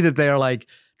can see that they're like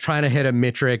trying to hit a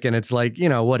metric and it's like,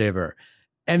 whatever.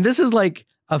 And this is like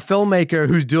a filmmaker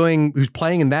who's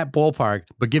playing in that ballpark,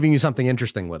 but giving you something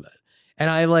interesting with it. And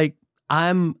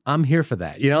I'm here for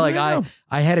that.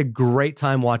 I had a great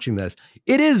time watching this.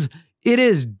 It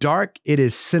is dark. It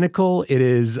is cynical. It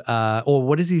is, or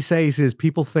what does he say? He says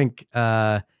people think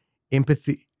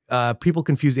empathy. People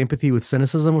confuse empathy with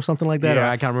cynicism or something like that. Yeah.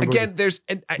 Or I can't remember.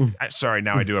 Again, sorry,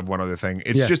 now I do have one other thing.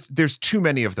 It's just, there's too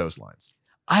many of those lines.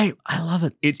 I love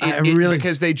it. I really,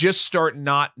 because they just start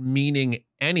not meaning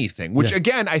anything, which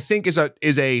again, I think is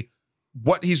a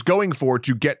what he's going for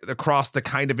to get across the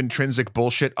kind of intrinsic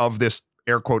bullshit of this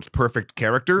air quotes perfect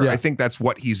character. Yeah. I think that's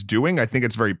what he's doing. I think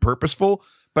it's very purposeful,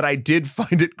 but I did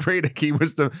find it great. Like he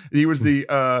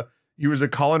was a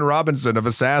Colin Robinson of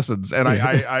Assassins, and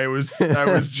I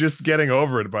was just getting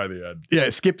over it by the end. Yeah,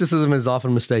 skepticism is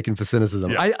often mistaken for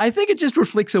cynicism. Yeah. I think it just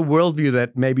reflects a worldview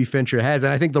that maybe Fincher has,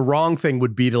 and I think the wrong thing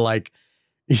would be to like,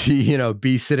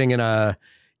 be sitting in a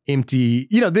empty.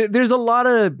 There's a lot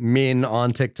of men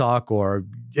on TikTok or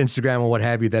Instagram or what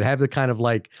have you that have the kind of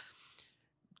like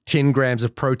 10 grams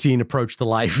of protein approach to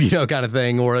life, kind of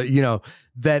thing, or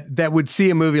that would see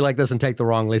a movie like this and take the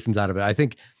wrong lessons out of it. I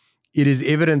think it is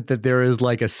evident that there is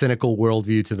like a cynical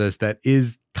worldview to this that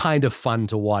is kind of fun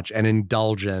to watch and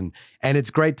indulge in. And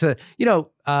it's great to,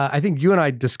 I think you and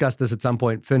I discussed this at some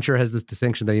point. Fincher has this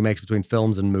distinction that he makes between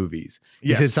films and movies.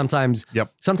 Yes. He says sometimes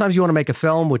you want to make a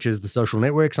film, which is The Social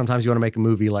Network. Sometimes you want to make a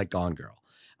movie like Gone Girl.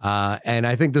 And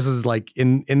I think this is like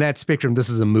in that spectrum, this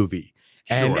is a movie.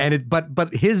 And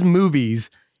but his movies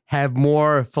have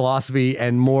more philosophy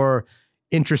and more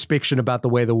introspection about the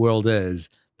way the world is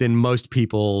than most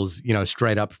people's,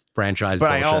 straight up franchise.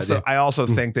 But bullshit. I also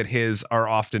think that his are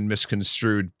often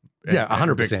misconstrued.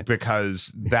 100%.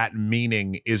 Because that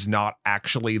meaning is not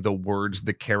actually the words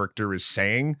the character is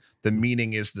saying. The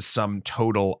meaning is the sum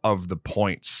total of the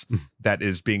points that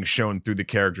is being shown through the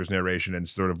character's narration and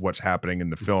sort of what's happening in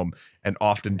the film. And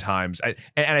oftentimes,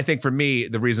 I think for me,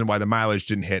 the reason why the mileage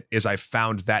didn't hit is I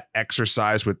found that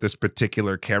exercise with this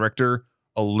particular character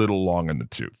a little long in the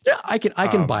tooth. Yeah, I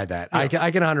can buy that. Yeah.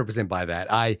 I can 100% buy that.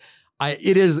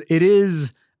 It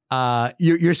is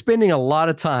you're spending a lot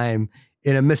of time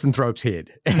in a misanthrope's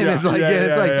head.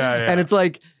 And it's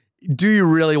like, do you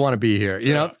really want to be here?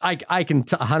 I can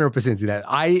 100% see that.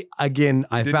 I didn't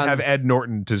have Ed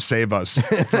Norton to save us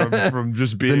from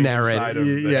just being the narrator.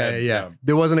 Yeah.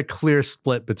 There wasn't a clear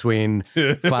split between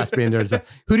Fassbender and stuff.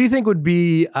 Who do you think would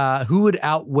be who would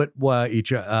outwit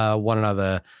each one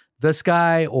another? This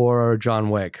guy or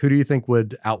John Wick? Who do you think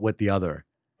would outwit the other?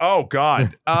 Oh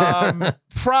God,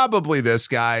 probably this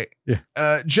guy.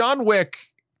 Yeah. John Wick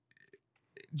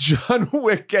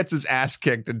gets his ass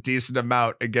kicked a decent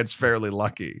amount and gets fairly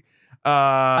lucky.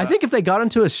 I think if they got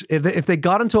into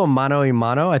a mano a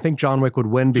mano, I think John Wick would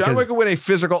win. Because John Wick would win a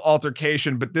physical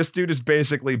altercation, but this dude is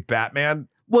basically Batman.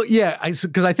 Well, yeah,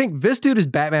 because I think this dude as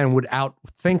Batman would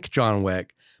outthink John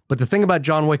Wick. But the thing about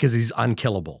John Wick is he's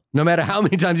unkillable. No matter how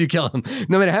many times you kill him,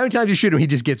 no matter how many times you shoot him, he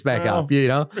just gets back up,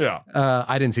 Yeah.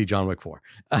 I didn't see John Wick 4.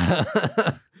 Well,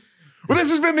 this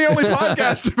has been the only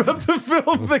podcast about the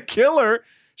film The Killer.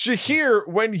 Shahir,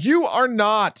 when you are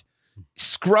not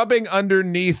scrubbing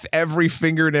underneath every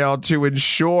fingernail to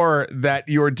ensure that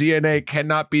your DNA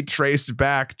cannot be traced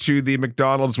back to the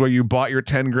McDonald's where you bought your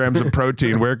 10 grams of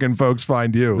protein, where can folks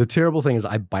find you? The terrible thing is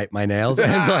I bite my nails.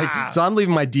 And so I'm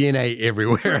leaving my DNA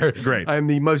everywhere. Great. I'm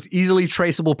the most easily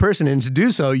traceable person. And to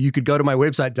do so, you could go to my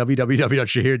website,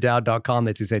 www.shahirdaud.com.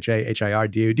 That's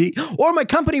SHAHIRDOD. Or my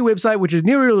company website, which is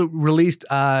newly released,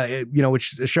 which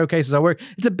showcases our work.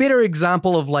 It's a better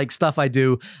example of like stuff I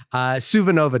do,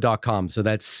 suvanova.com. So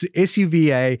that's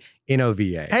SUVANOVA.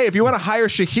 Hey, if you want to hire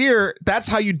Shahir, that's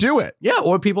how you do it. Yeah,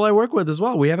 or people I work with as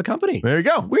well. We have a company. There you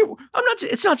go.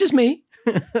 It's not just me.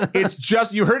 It's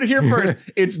just, you heard it here first.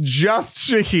 It's just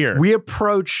Shahir. We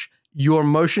approach your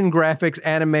motion graphics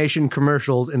animation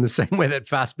commercials in the same way that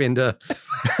Fassbender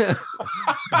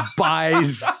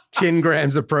buys 10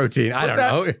 grams of protein. I don't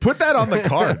know. Put that on the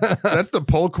card. That's the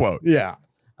pull quote. Yeah.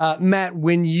 Matt,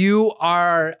 when you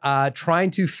are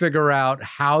trying to figure out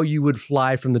how you would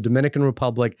fly from the Dominican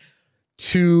Republic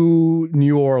to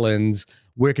New Orleans,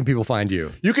 where can people find you?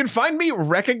 You can find me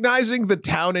recognizing the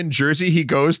town in Jersey he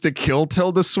goes to kill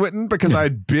Tilda Swinton because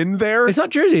I'd been there. It's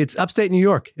not Jersey. It's upstate New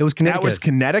York. It was Connecticut. That was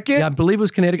Connecticut? Yeah, I believe it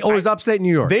was Connecticut. Oh, it was upstate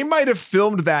New York. They might have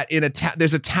filmed that in a town.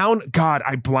 There's a town. God,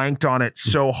 I blanked on it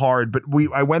so hard. But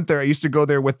I went there. I used to go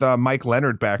there with Mike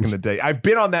Leonard back in the day. I've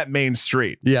been on that main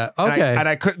street. Yeah. Okay. And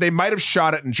I could. They might have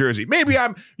shot it in Jersey. Maybe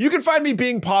you can find me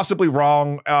being possibly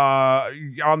wrong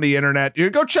on the internet. You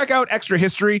go check out Extra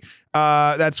History.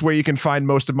 That's where you can find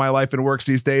most of my life and works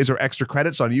these days, or extra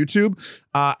credits on YouTube.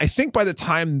 I think by the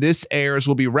time this airs,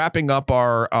 we'll be wrapping up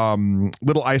our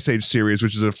Little Ice Age series,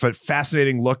 which is a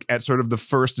fascinating look at sort of the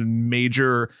first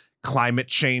major climate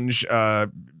change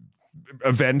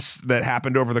events that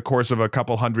happened over the course of a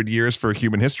couple hundred years for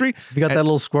human history. You got that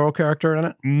little squirrel character in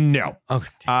it? No. Oh,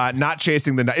 not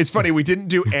chasing the night. It's funny, we didn't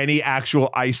do any actual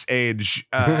Ice Age.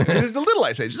 It's the Little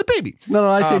Ice Age. It's a baby. No,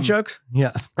 Ice Age jokes?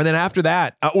 Yeah. And then after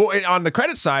that, on the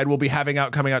credit side, we'll be coming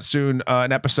out soon,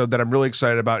 an episode that I'm really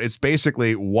excited about. It's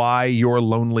basically why you're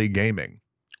lonely gaming.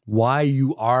 Why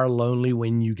you are lonely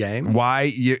when you game?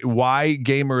 Why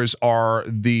gamers are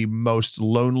the most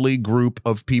lonely group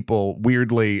of people,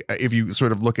 weirdly, if you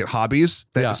sort of look at hobbies,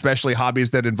 especially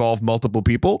hobbies that involve multiple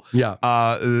people. Yeah.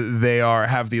 They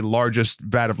have the largest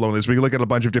vat of loneliness. We can look at a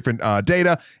bunch of different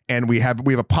data, and we have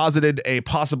posited a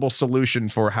possible solution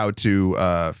for how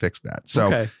to fix that. So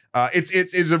okay.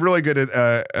 It's a really good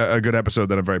a good episode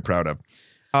that I'm very proud of.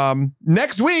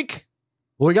 Next week,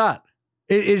 what we got?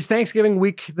 It is Thanksgiving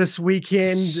week this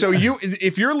weekend. So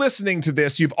if you're listening to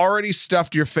this, you've already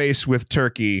stuffed your face with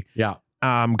turkey. Yeah.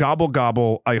 Gobble,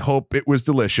 gobble. I hope it was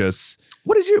delicious.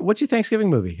 What's your Thanksgiving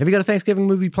movie? Have you got a Thanksgiving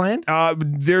movie planned?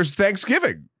 There's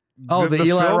Thanksgiving. the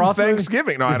Eli film Roth movie?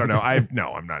 Thanksgiving. No, I don't know. I'm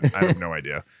not. I have no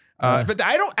idea. But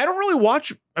I don't really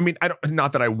watch. I mean,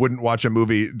 not that I wouldn't watch a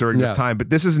movie during this time, but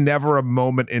this is never a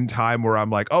moment in time where I'm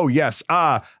like, oh yes,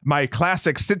 my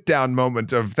classic sit down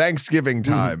moment of Thanksgiving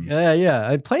time.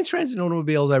 Yeah. Planes, Trains, and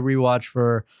Automobiles I rewatched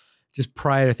for just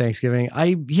prior to Thanksgiving.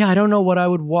 I don't know what I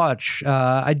would watch.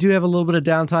 I do have a little bit of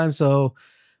downtime, so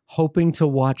hoping to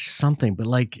watch something, but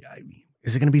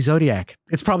is it going to be Zodiac?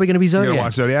 It's probably going to be Zodiac. You're gonna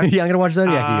watch Zodiac? Yeah, I'm going to watch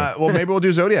Zodiac again. Well, maybe we'll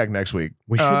do Zodiac next week.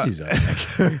 We should do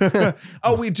Zodiac.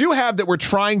 We do have that we're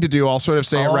trying to do. I'll sort of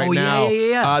say it right now.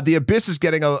 Yeah. The Abyss is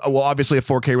getting obviously a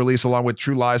 4K release along with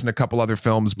True Lies and a couple other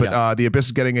films, but The Abyss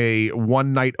is getting a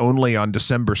one night only on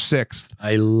December 6th.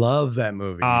 I love that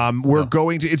movie. We're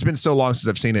going to, it's been so long since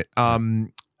I've seen it.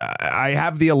 I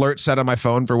have the alert set on my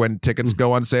phone for when tickets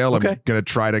go on sale. Okay. I'm going to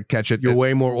try to catch it. You're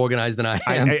way more organized than I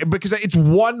am. Because it's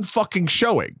one fucking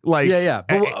showing.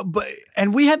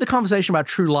 And we had the conversation about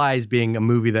True Lies being a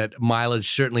movie that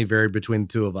mileage certainly varied between the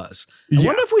two of us. I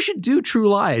wonder if we should do True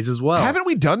Lies as well. Haven't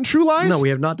we done True Lies? No, we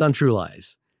have not done True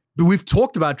Lies. But we've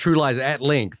talked about True Lies at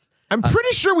length. I'm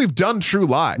pretty sure we've done True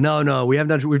Lies. No, we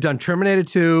haven't done. We've done Terminator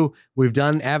 2. We've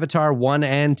done Avatar 1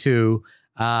 and 2.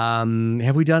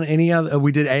 Have we done any other?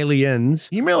 We did Aliens.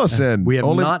 Email us in. We have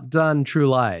not done True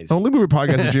Lies.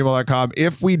 Onlymoviepodcast@gmail.com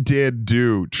if we did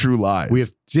do True Lies. We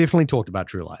have definitely talked about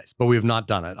True Lies, but we have not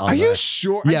done it. Are you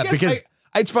sure? Yeah, because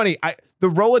it's funny. The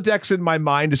Rolodex in my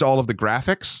mind is all of the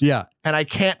graphics. Yeah. And I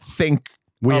can't think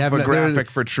of a graphic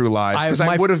for True Lies because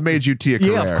I would have made you Tia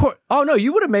Carrere. Yeah, of course. Oh, no,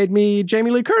 you would have made me Jamie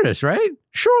Lee Curtis, right?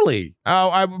 Surely.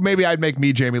 Oh, maybe I'd make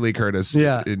me Jamie Lee Curtis.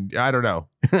 Yeah. I don't know.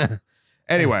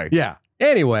 Anyway. Yeah.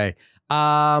 Anyway,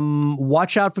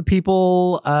 watch out for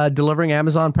people delivering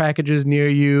Amazon packages near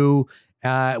you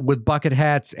with bucket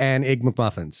hats and Egg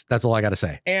McMuffins. That's all I got to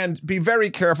say. And be very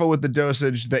careful with the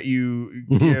dosage that you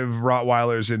give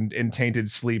Rottweilers in tainted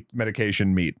sleep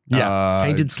medication meat. Yeah,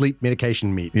 tainted sleep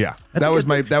medication meat. Yeah, that was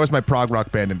my prog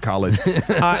rock band in college.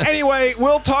 Anyway,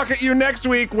 we'll talk at you next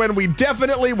week when we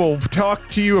definitely will talk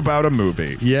to you about a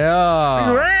movie.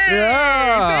 Yeah. Great.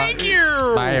 Yeah. Thank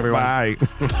you. Bye, everyone.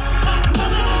 Bye.